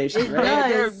connotation, it right?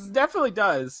 does. It definitely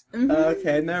does. Mm-hmm.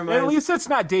 Okay, never mind. At least it's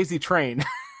not Daisy Train.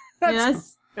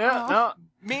 Yes. Yeah, no.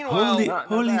 Meanwhile,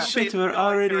 Holy shit, we're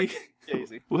already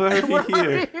Daisy.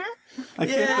 here. I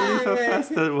can't believe how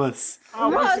fast that was. Oh,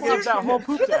 once again, that whole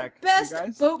poop deck. Best you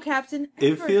guys. boat captain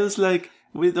ever. It feels like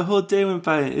the whole day went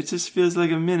by. It just feels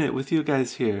like a minute with you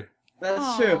guys here.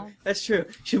 That's true. That's true.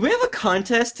 Should we have a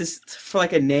contest for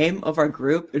like a name of our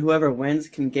group, and whoever wins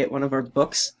can get one of our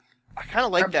books? I kind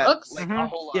of like that. Books? Like a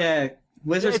whole lot. Yeah,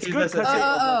 Wizards It's gave good us a 'cause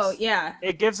Oh, yeah.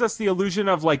 It gives us the illusion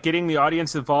of like getting the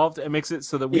audience involved. It makes it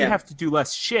so that we Yeah. have to do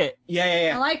less shit.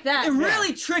 Yeah. I like that. It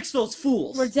really tricks those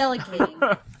fools. We're delegating.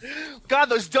 God,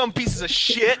 those dumb pieces of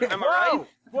shit. Am I right?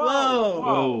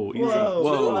 Whoa, easy.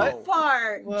 Whoa. Too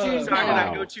far. June's Sorry, did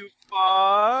I go too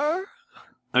far?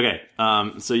 Okay,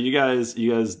 so you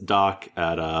guys dock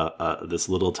at this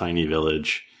little tiny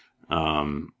village,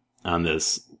 on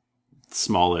this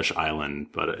smallish island,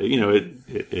 but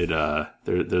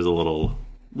there's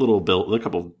a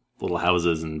couple little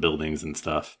houses and buildings and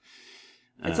stuff.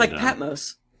 It's like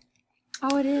Patmos.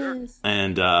 Oh, it is.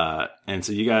 And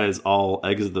so you guys all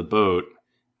exit the boat,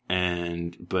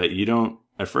 but you don't.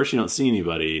 At first, you don't see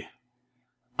anybody,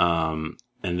 and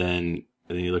then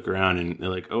you look around and they're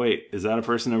like, "Oh wait, is that a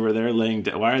person over there laying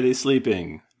down? Why are they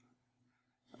sleeping?"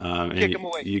 And Kick 'em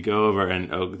away. you go over and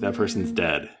that person's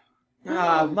dead.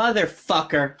 Ah,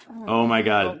 motherfucker! Oh my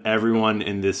god, everyone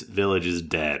in this village is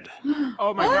dead.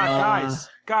 Oh my god,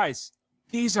 guys,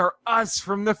 these are us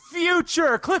from the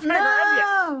future.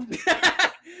 Cliffhanger.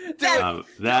 No.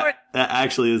 That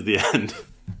actually is the end.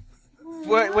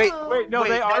 Wait, no, they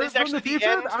that are is from actually the future.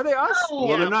 end? Are they us?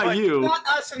 Well, they're not you. Not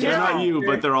us from They're now. not you,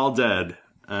 but they're all dead.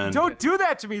 And Don't do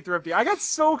that to me, Thrifty. I got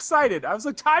so excited. I was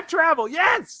like, time travel,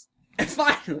 yes!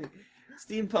 Finally,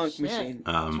 steampunk machine.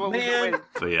 What we've been Man, waiting.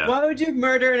 so yeah. why would you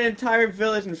murder an entire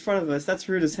village in front of us? That's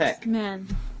rude as heck. Man.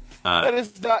 That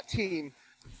is not team.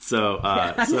 So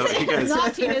you guys,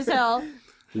 Not teen as hell.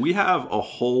 we have a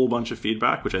whole bunch of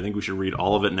feedback, which I think we should read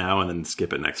all of it now and then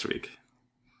skip it next week.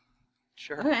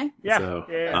 Sure. Okay. Yeah.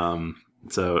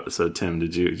 So Tim,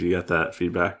 did you get that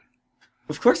feedback?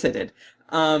 Of course I did.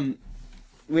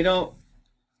 We don't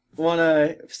want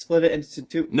to split it into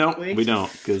two No, weeks? we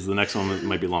don't, because the next one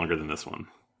might be longer than this one.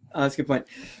 Oh, that's a good point.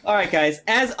 All right, guys.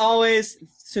 As always,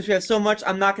 since we have so much,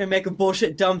 I'm not going to make a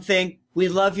bullshit dumb thing. We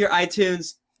love your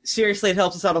iTunes. Seriously, it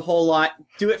helps us out a whole lot.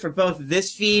 Do it for both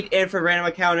this feed and for Random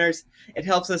Encounters. It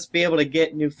helps us be able to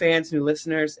get new fans, new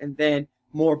listeners, and then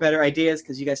more better ideas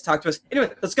because you guys talk to us.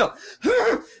 Anyway, let's go.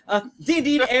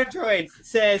 D&D Android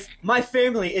says, my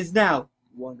family is now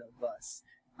one of us.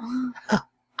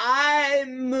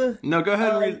 No, go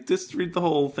ahead. Just read the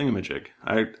whole thingamajig.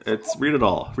 Read it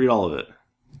all. Read all of it.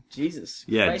 Jesus.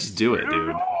 Yeah, Christ. just do it,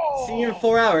 dude. See you in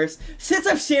 4 hours. Since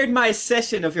I've shared my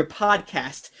session of your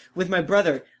podcast with my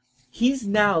brother, he's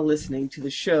now listening to the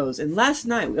shows. And last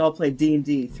night we all played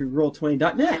D&D through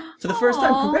Roll20.net for the first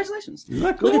time. Congratulations! Isn't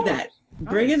that cool? Look at that,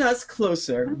 bringing us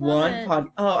closer. One it. pod.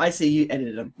 Oh, I see. You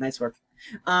edited them. Nice work.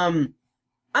 I'm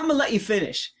gonna let you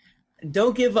finish.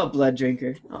 Don't give up, Blood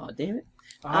Drinker. Oh, damn it.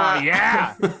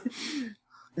 Yeah.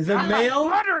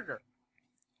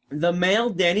 The male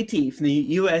Danny T from the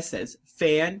U.S. says,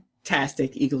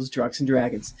 fantastic equals Drugs and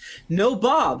Dragons. No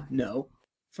Bob, no.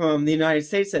 From the United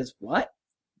States says, what?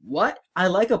 What? I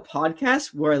like a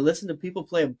podcast where I listen to people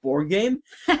play a board game?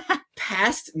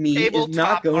 Past me is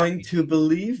not going to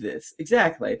believe this.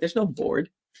 Exactly. There's no board.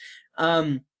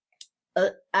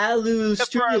 Alu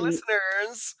Except for our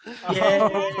listeners. Yeah.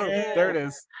 There it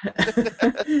is.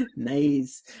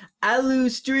 Nice. Alu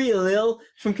Streelil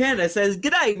from Canada says,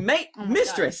 G'day, mate,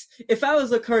 mistress. If I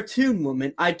was a cartoon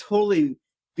woman, I'd totally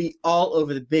be all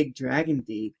over the big dragon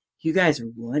D. You guys are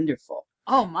wonderful.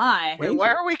 Oh my. Wait,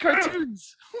 why are we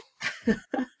cartoons? I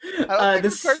don't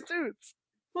think we're cartoons.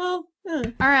 Well,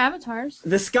 our avatars.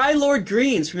 The Skylord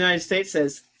Greens from the United States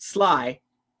says, Sly,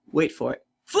 wait for it,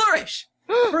 flourish.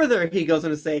 Further, he goes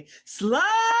on to say, Sly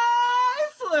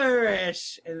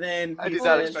flourish. And then I he did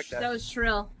not says, expect that. That was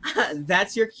shrill.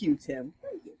 That's your cue, Tim.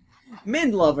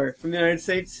 Min Lover from the United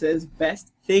States says,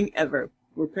 best thing ever.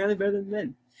 We're apparently better than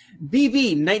men.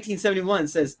 BB 1971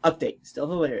 says, update, still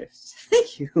hilarious.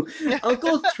 Thank you.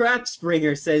 Uncle Trap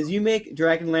Springer says, you make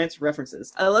Dragonlance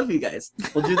references. I love you guys.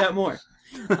 We'll do that more.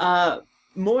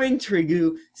 Moin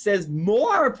Trigu says,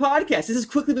 more podcasts. This has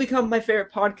quickly become my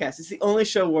favorite podcast. It's the only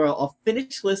show where I'll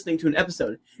finish listening to an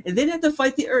episode and then have to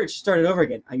fight the urge to start it over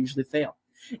again. I usually fail.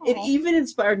 It even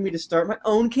inspired me to start my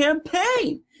own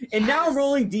campaign. And now I'm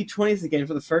rolling D20s again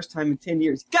for the first time in 10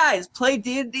 years. Guys, play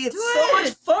D&D. It's so much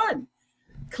fun.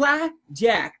 Clack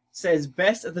Jack says,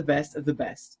 best of the best of the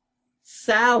best.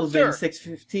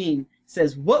 Salvin615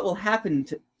 says, what will happen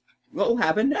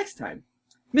next time?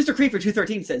 Mr. Creeper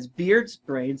 213 says, beards,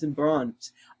 brains, and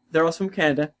bronze. They're also from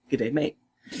Canada. Good day, mate.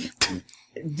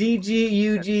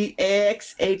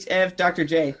 DGUGXHF Dr.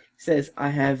 J says, I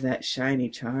have that shiny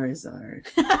Charizard.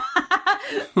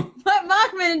 But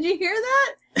Mockman, did you hear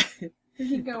that? Where'd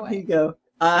he go away? Here you go.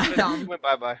 He went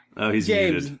bye-bye. Oh, he's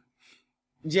James. muted.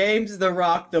 James the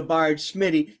Rock, the Bard,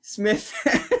 Schmitty, Smith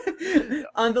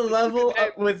on the level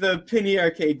up with the Penny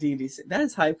Arcade D&D. That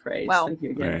is high praise. Wow. Thank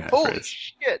you again. Very high Holy praise.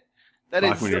 shit! That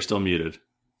Bachman, is you're still muted.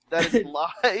 that is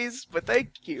lies, but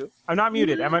thank you. I'm not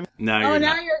muted. Am I? Now Oh, you're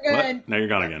now not. you're good. What? Now you're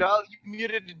gone again. No, you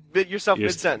muted yourself You're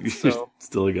mid-sentence, you're so...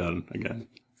 still gone again.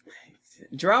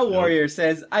 Drow Warrior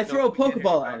says, I throw a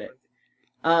Pokeball at it.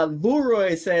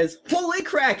 Leroy says, holy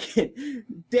Kraken!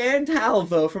 Dan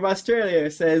Talvo from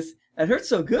Australia says, that hurts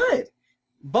so good.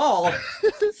 Ball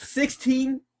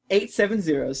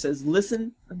 16870 says,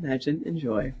 listen, imagine,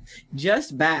 enjoy.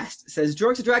 Just Bast says,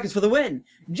 Jorks and Dragons for the win.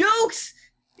 Jokes!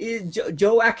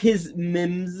 Joak his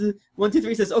mims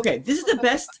 123 says, okay, this is the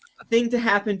best thing to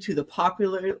happen to the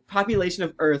population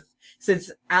of Earth since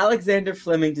Alexander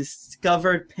Fleming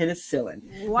discovered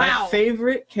penicillin. Wow. My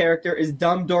favorite character is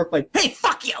Dumb Dork like, hey,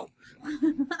 fuck you!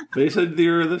 They said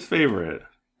you're the favorite.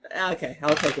 Okay,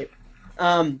 I'll take it.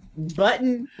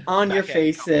 Button on your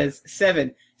face says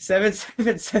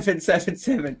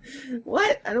 77777.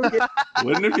 What? I don't get.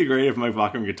 Wouldn't it be great if Mike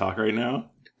Bachman could talk right now?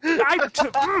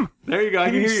 There you go. I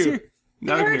can hear you.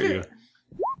 Now I can hear you.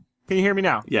 Can you hear me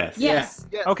now? Yes. Yes.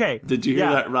 Okay. Did you hear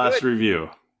that last review?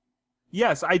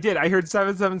 Yes, I did. I heard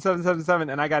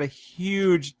 77777, and I got a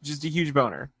huge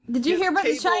boner. Did you hear about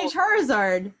the shiny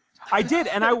Charizard? I did,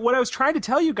 and what I was trying to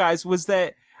tell you guys was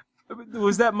that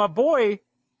my boy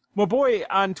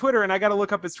on Twitter, and I got to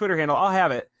look up his Twitter handle. I'll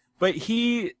have it. But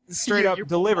he straight up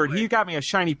delivered. He got me a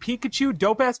shiny Pikachu,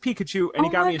 dope-ass Pikachu, and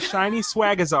he got me a shiny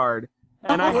Swagazard.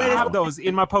 And I have those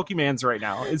in my Pokemans right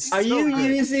now. Are you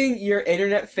using your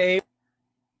internet fame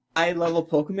high-level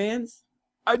Pokemans?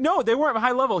 No, they weren't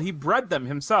high level. He bred them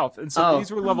himself, and so these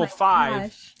were level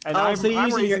 5. And I'm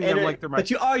using your them like they're my.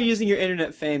 But you are using your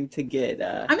internet fame to get.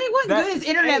 I mean, what good is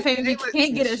internet fame if you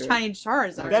can't get a shiny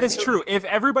Charizard? That is true. If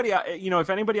everybody, if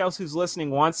anybody else who's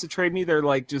listening wants to trade me their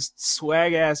like just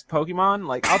swag ass Pokemon,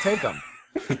 like I'll take them.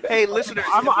 Hey, listeners,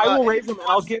 I will raise them.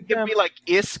 I'll give them. Me like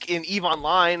Isk in EVE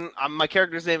Online. My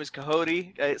character's name is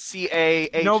Coyote.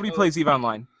 C-A-H. Nobody plays EVE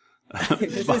Online.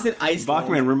 This isn't Iceland.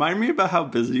 Bachman, remind me about how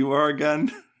busy you are again.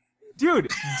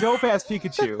 Dude, dope ass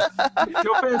Pikachu.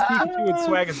 Dope ass Pikachu and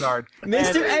Swagazard.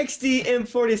 Mr.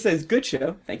 XDM40 says, good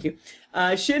show. Thank you.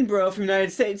 Shinbro from the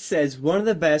United States says, one of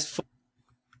the best.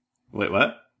 Wait,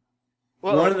 what?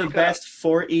 One of the best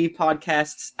 4E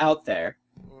podcasts out there.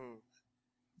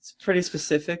 It's pretty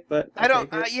specific, but I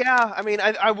don't. Yeah, I mean,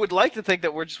 I would like to think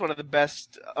that we're just one of the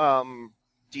best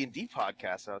D&D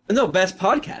podcasts out there. No, best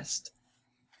podcast.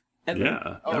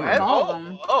 Yeah.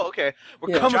 Oh, okay.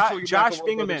 We're coming for you, Josh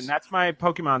Bingaman. That's my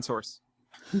Pokemon source.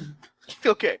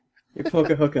 Okay. Your Poke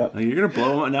hookup. You're gonna blow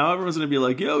them up. Now everyone's gonna be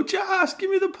like, "Yo, Josh, give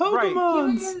me the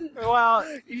Pokemons." Right. Well,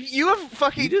 you have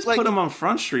fucking. You just put them on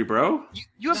Front Street, bro.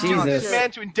 You have taken this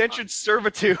man to indentured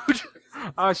servitude.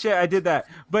 Oh shit, I did that.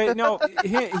 But no,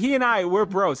 he and I, we're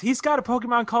bros. He's got a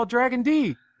Pokemon called Dragon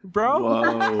D, bro.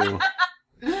 Whoa.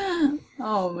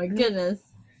 Oh my goodness.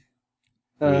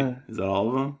 Wait, is that all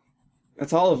of them?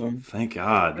 That's all of them. Thank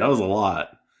God. That was a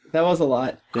lot. That was a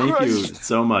lot. Thank you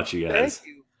so much, you guys. Thank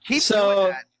you. Keep doing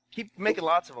that. Keep making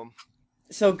lots of them.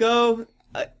 So go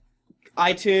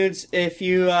iTunes. If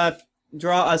you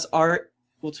draw us art,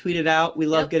 we'll tweet it out. We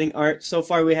love getting art. So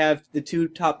far, we have the 2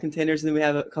 top contenders, and then we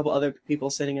have a couple other people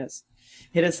sending us.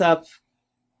 Hit us up,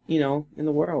 in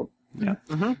the world. Yeah.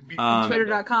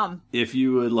 Twitter.com. If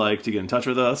you would like to get in touch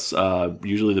with us,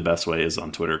 usually the best way is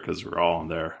on Twitter because we're all on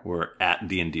there. We're at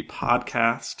D&D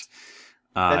Podcast.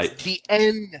 That's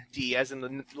DND, as in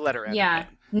the letter N. Yeah,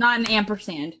 not an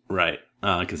ampersand. Right,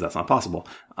 because that's not possible.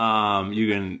 You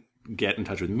can get in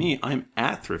touch with me. I'm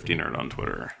at Thrifty Nerd on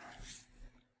Twitter.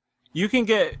 You can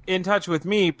get in touch with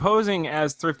me posing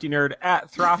as Thrifty Nerd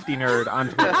at Throfty Nerd on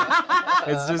Twitter.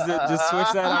 It's just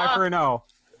switch that I for an O.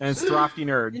 And it's Throfty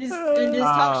Nerd. Just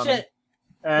talk shit.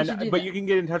 But you can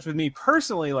get in touch with me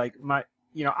personally, like my,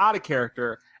 out of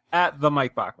character, at the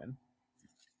Mike Bachman.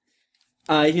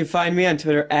 You can find me on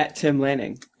Twitter at Tim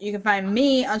Lanning. You can find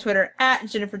me on Twitter at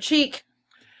Jennifer Cheek.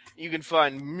 You can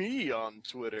find me on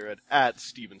Twitter at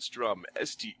Steven Strum,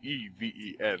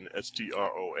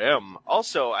 StevenStrom.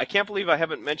 Also, I can't believe I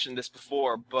haven't mentioned this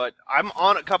before, but I'm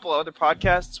on a couple of other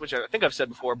podcasts, which I think I've said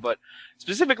before, but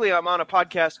specifically I'm on a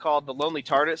podcast called The Lonely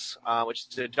TARDIS, which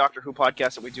is a Doctor Who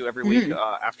podcast that we do every week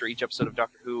after each episode of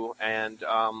Doctor Who, and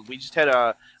we just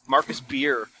had Marcus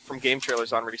Beer from Game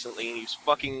Trailers on recently, and he's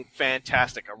fucking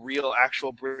fantastic, a real,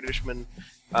 actual Britishman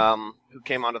who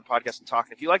came onto the podcast and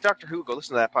talked. If you like Doctor Who, go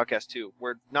listen to that podcast too.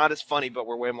 We're not as funny, but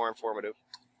we're way more informative.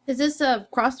 Is this a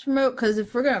cross promote? Because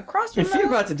if we're gonna cross promote, if you're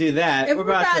about to do that, if we're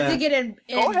about to get in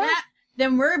that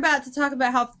then we're about to talk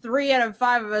about how 3 out of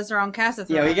 5 of us are on Cast of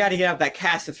Thrones. Yeah, we got to get off that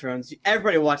Cast of Thrones.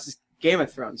 Everybody watches Game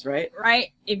of Thrones, right?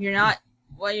 Right? If you're not,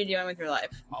 what are you doing with your life?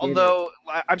 Although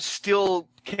I'm still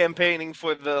campaigning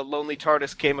for the Lonely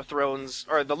TARDIS Game of Thrones,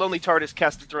 or the Lonely TARDIS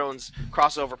Cast of Thrones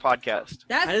crossover podcast.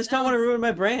 I just don't want to ruin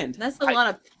my brand. That's a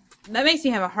lot of. That makes me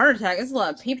have a heart attack. That's a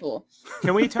lot of people.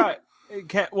 Can we talk?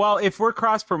 Well, if we're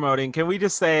cross promoting, can we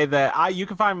just say that you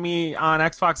can find me on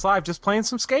Xbox Live just playing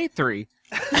some Skate 3?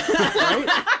 Right?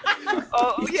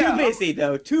 He's too busy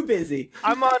though. Too busy.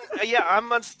 I'm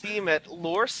on Steam at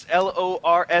Lorse,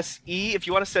 Lorse. If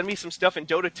you want to send me some stuff in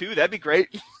Dota 2, that'd be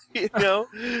great. you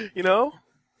know.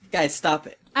 Guys, stop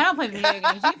it. I don't play video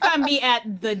games. You can find me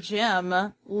at the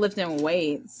gym lifting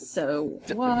weights. So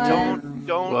what?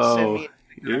 Don't send me.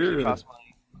 You're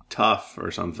tough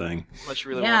or something. Unless you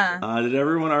really want. Did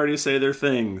everyone already say their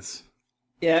things?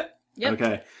 Yep.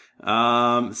 Okay.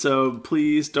 So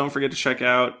please don't forget to check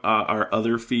out our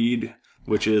other feed,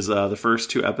 which is the first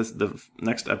 2 episodes. The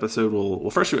next episode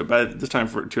by this time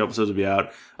 2 episodes will be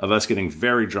out of us getting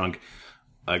very drunk.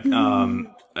 I'm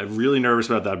really nervous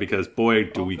about that because boy,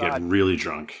 do we get really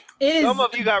drunk. Some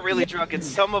of you got really drunk, and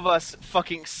some of us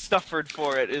fucking suffered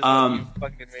for it. Is what you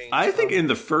fucking mean. I think in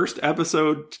the first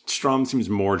episode, Strom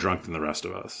seems more drunk than the rest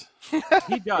of us.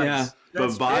 He does. Yeah.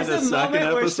 But by the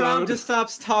second where Strom episode, just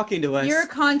stops talking to us. You're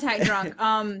contact drunk.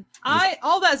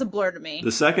 All that's a blur to me.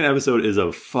 the second episode is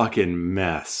a fucking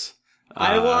mess.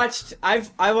 I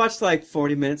watched like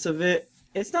 40 minutes of it.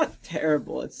 It's not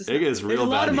terrible. It's just It gets real there's a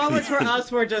lot of bad. moments where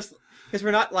us were just because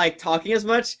we're not like talking as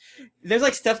much. There's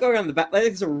like stuff going on in the back. Like,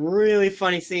 there's a really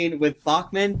funny scene with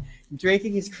Bachman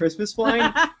drinking his Christmas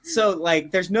wine. So like,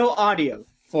 there's no audio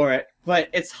for it, but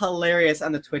it's hilarious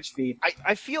on the Twitch feed.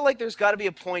 I feel like there's got to be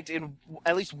a point in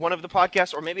at least one of the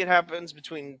podcasts, or maybe it happens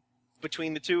between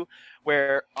the two,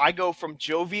 where I go from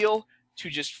jovial to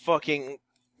just fucking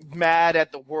mad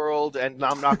at the world, and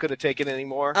I'm not going to take it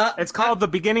anymore. It's called the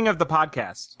beginning of the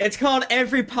podcast. It's called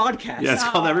every podcast. Yeah, it's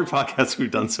called every podcast we've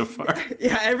done so far.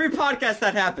 Yeah, every podcast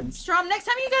that happens. Strom, next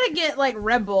time you gotta get like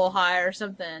Red Bull high or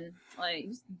something. Like,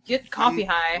 just get coffee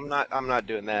high. I'm not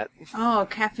doing that. Oh,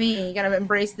 caffeine! You gotta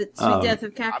embrace the sweet death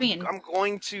of caffeine. I'm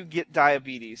going to get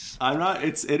diabetes. I'm not.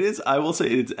 It is. I will say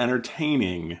it's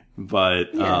entertaining,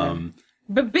 but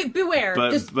But beware.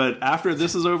 But after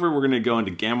this is over, we're gonna go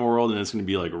into Gamma World, and it's gonna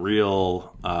be like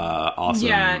real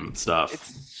awesome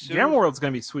stuff. Gamma World's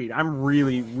gonna be sweet. I'm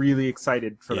really, really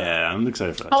excited for that. Yeah, I'm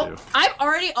excited for that too. I've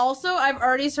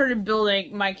already started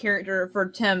building my character for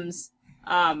Tim's,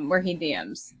 where he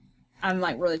DMs. I'm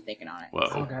like really thinking on it. Whoa.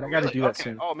 Oh god, I gotta do that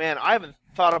soon. Oh man, I haven't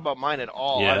thought about mine at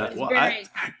all. Yeah, well, I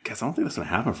guess I don't think that's gonna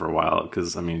happen for a while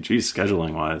because I mean, geez,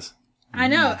 scheduling wise. I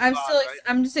know.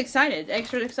 I'm just excited.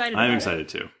 Extra excited. I'm excited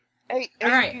too. Hey, all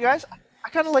right, you guys. I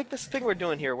kind of like this thing we're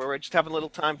doing here, where we're just having a little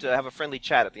time to have a friendly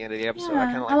chat at the end of the episode.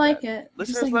 I kind of like that. it.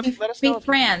 Listeners, Just like let us be know.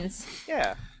 friends.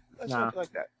 Yeah, let's like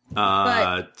that.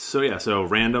 So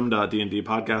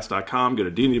random.dndpodcast.com. Go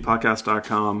to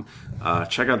dndpodcast.com.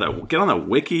 Check out that. Get on that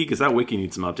wiki because that wiki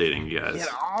needs some updating, you guys. Get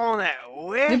on that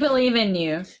wiki. We believe in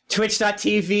you.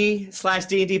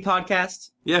 Twitch.tv/D&D podcast.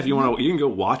 Yeah, if you want to, you can go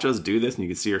watch us do this, and you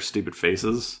can see our stupid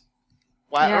faces.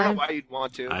 Well, I don't know why you'd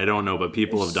want to. I don't know, but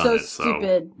people have done so it, so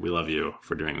stupid. we love you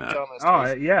for doing that.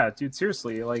 Oh yeah, dude.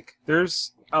 Seriously, like there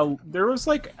was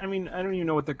like I mean I don't even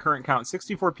know what the current count.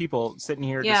 64 people sitting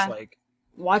here just like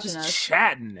watching us,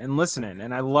 chatting and listening,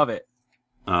 and I love it.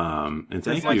 And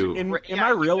thank like, you. In my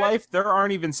real life, there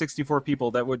aren't even 64 people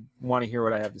that would want to hear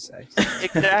what I have to say.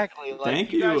 Exactly. Like,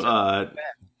 Thank you.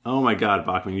 Oh my God,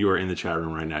 Bachman, you are in the chat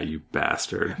room right now, you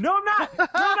bastard. No, I'm not. No,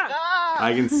 I'm not.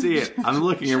 I can see it. I'm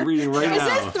looking and reading right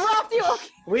now.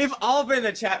 We've all been in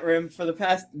the chat room for the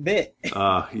past bit.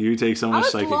 You take so much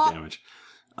psychic damage.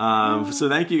 So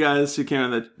thank you guys who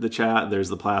came in the chat. There's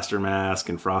the Plaster Mask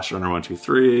and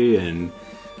Frostrunner123 and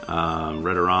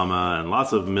Redorama and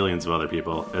lots of millions of other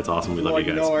people. It's awesome. We love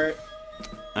you guys.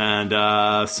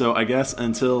 And so I guess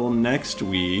until next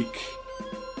week,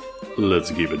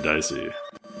 let's keep it dicey.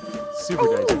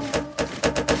 Super dicey.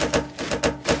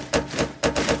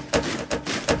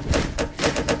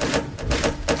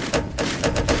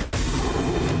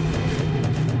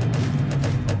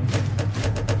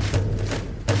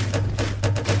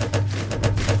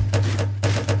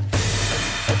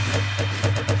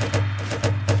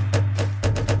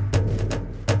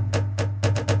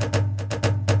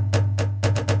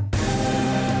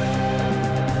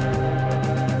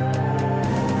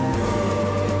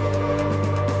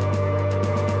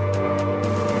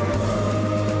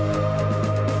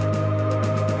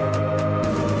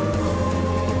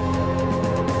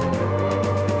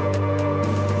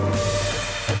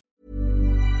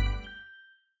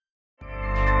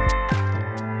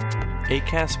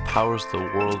 Acast powers the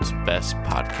world's best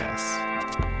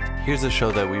podcasts. Here's a show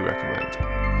that we recommend.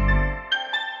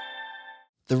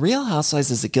 The Real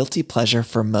Housewives is a guilty pleasure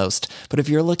for most, but if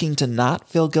you're looking to not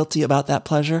feel guilty about that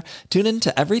pleasure, tune in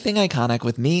to Everything Iconic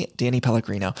with me, Danny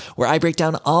Pellegrino, where I break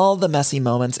down all the messy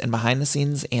moments and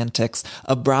behind-the-scenes antics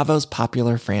of Bravo's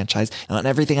popular franchise. And on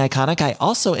Everything Iconic, I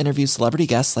also interview celebrity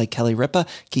guests like Kelly Ripa,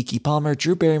 Keke Palmer,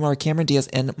 Drew Barrymore, Cameron Diaz,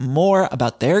 and more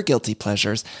about their guilty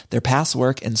pleasures, their past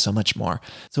work, and so much more.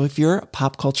 So if you're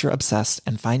pop culture obsessed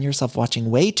and find yourself watching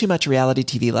way too much reality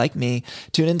TV like me,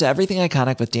 tune into Everything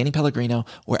Iconic with Danny Pellegrino,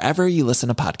 wherever you listen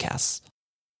to podcasts.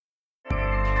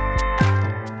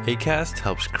 Acast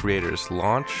helps creators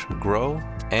launch, grow,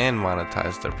 and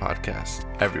monetize their podcasts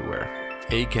everywhere.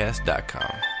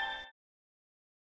 Acast.com.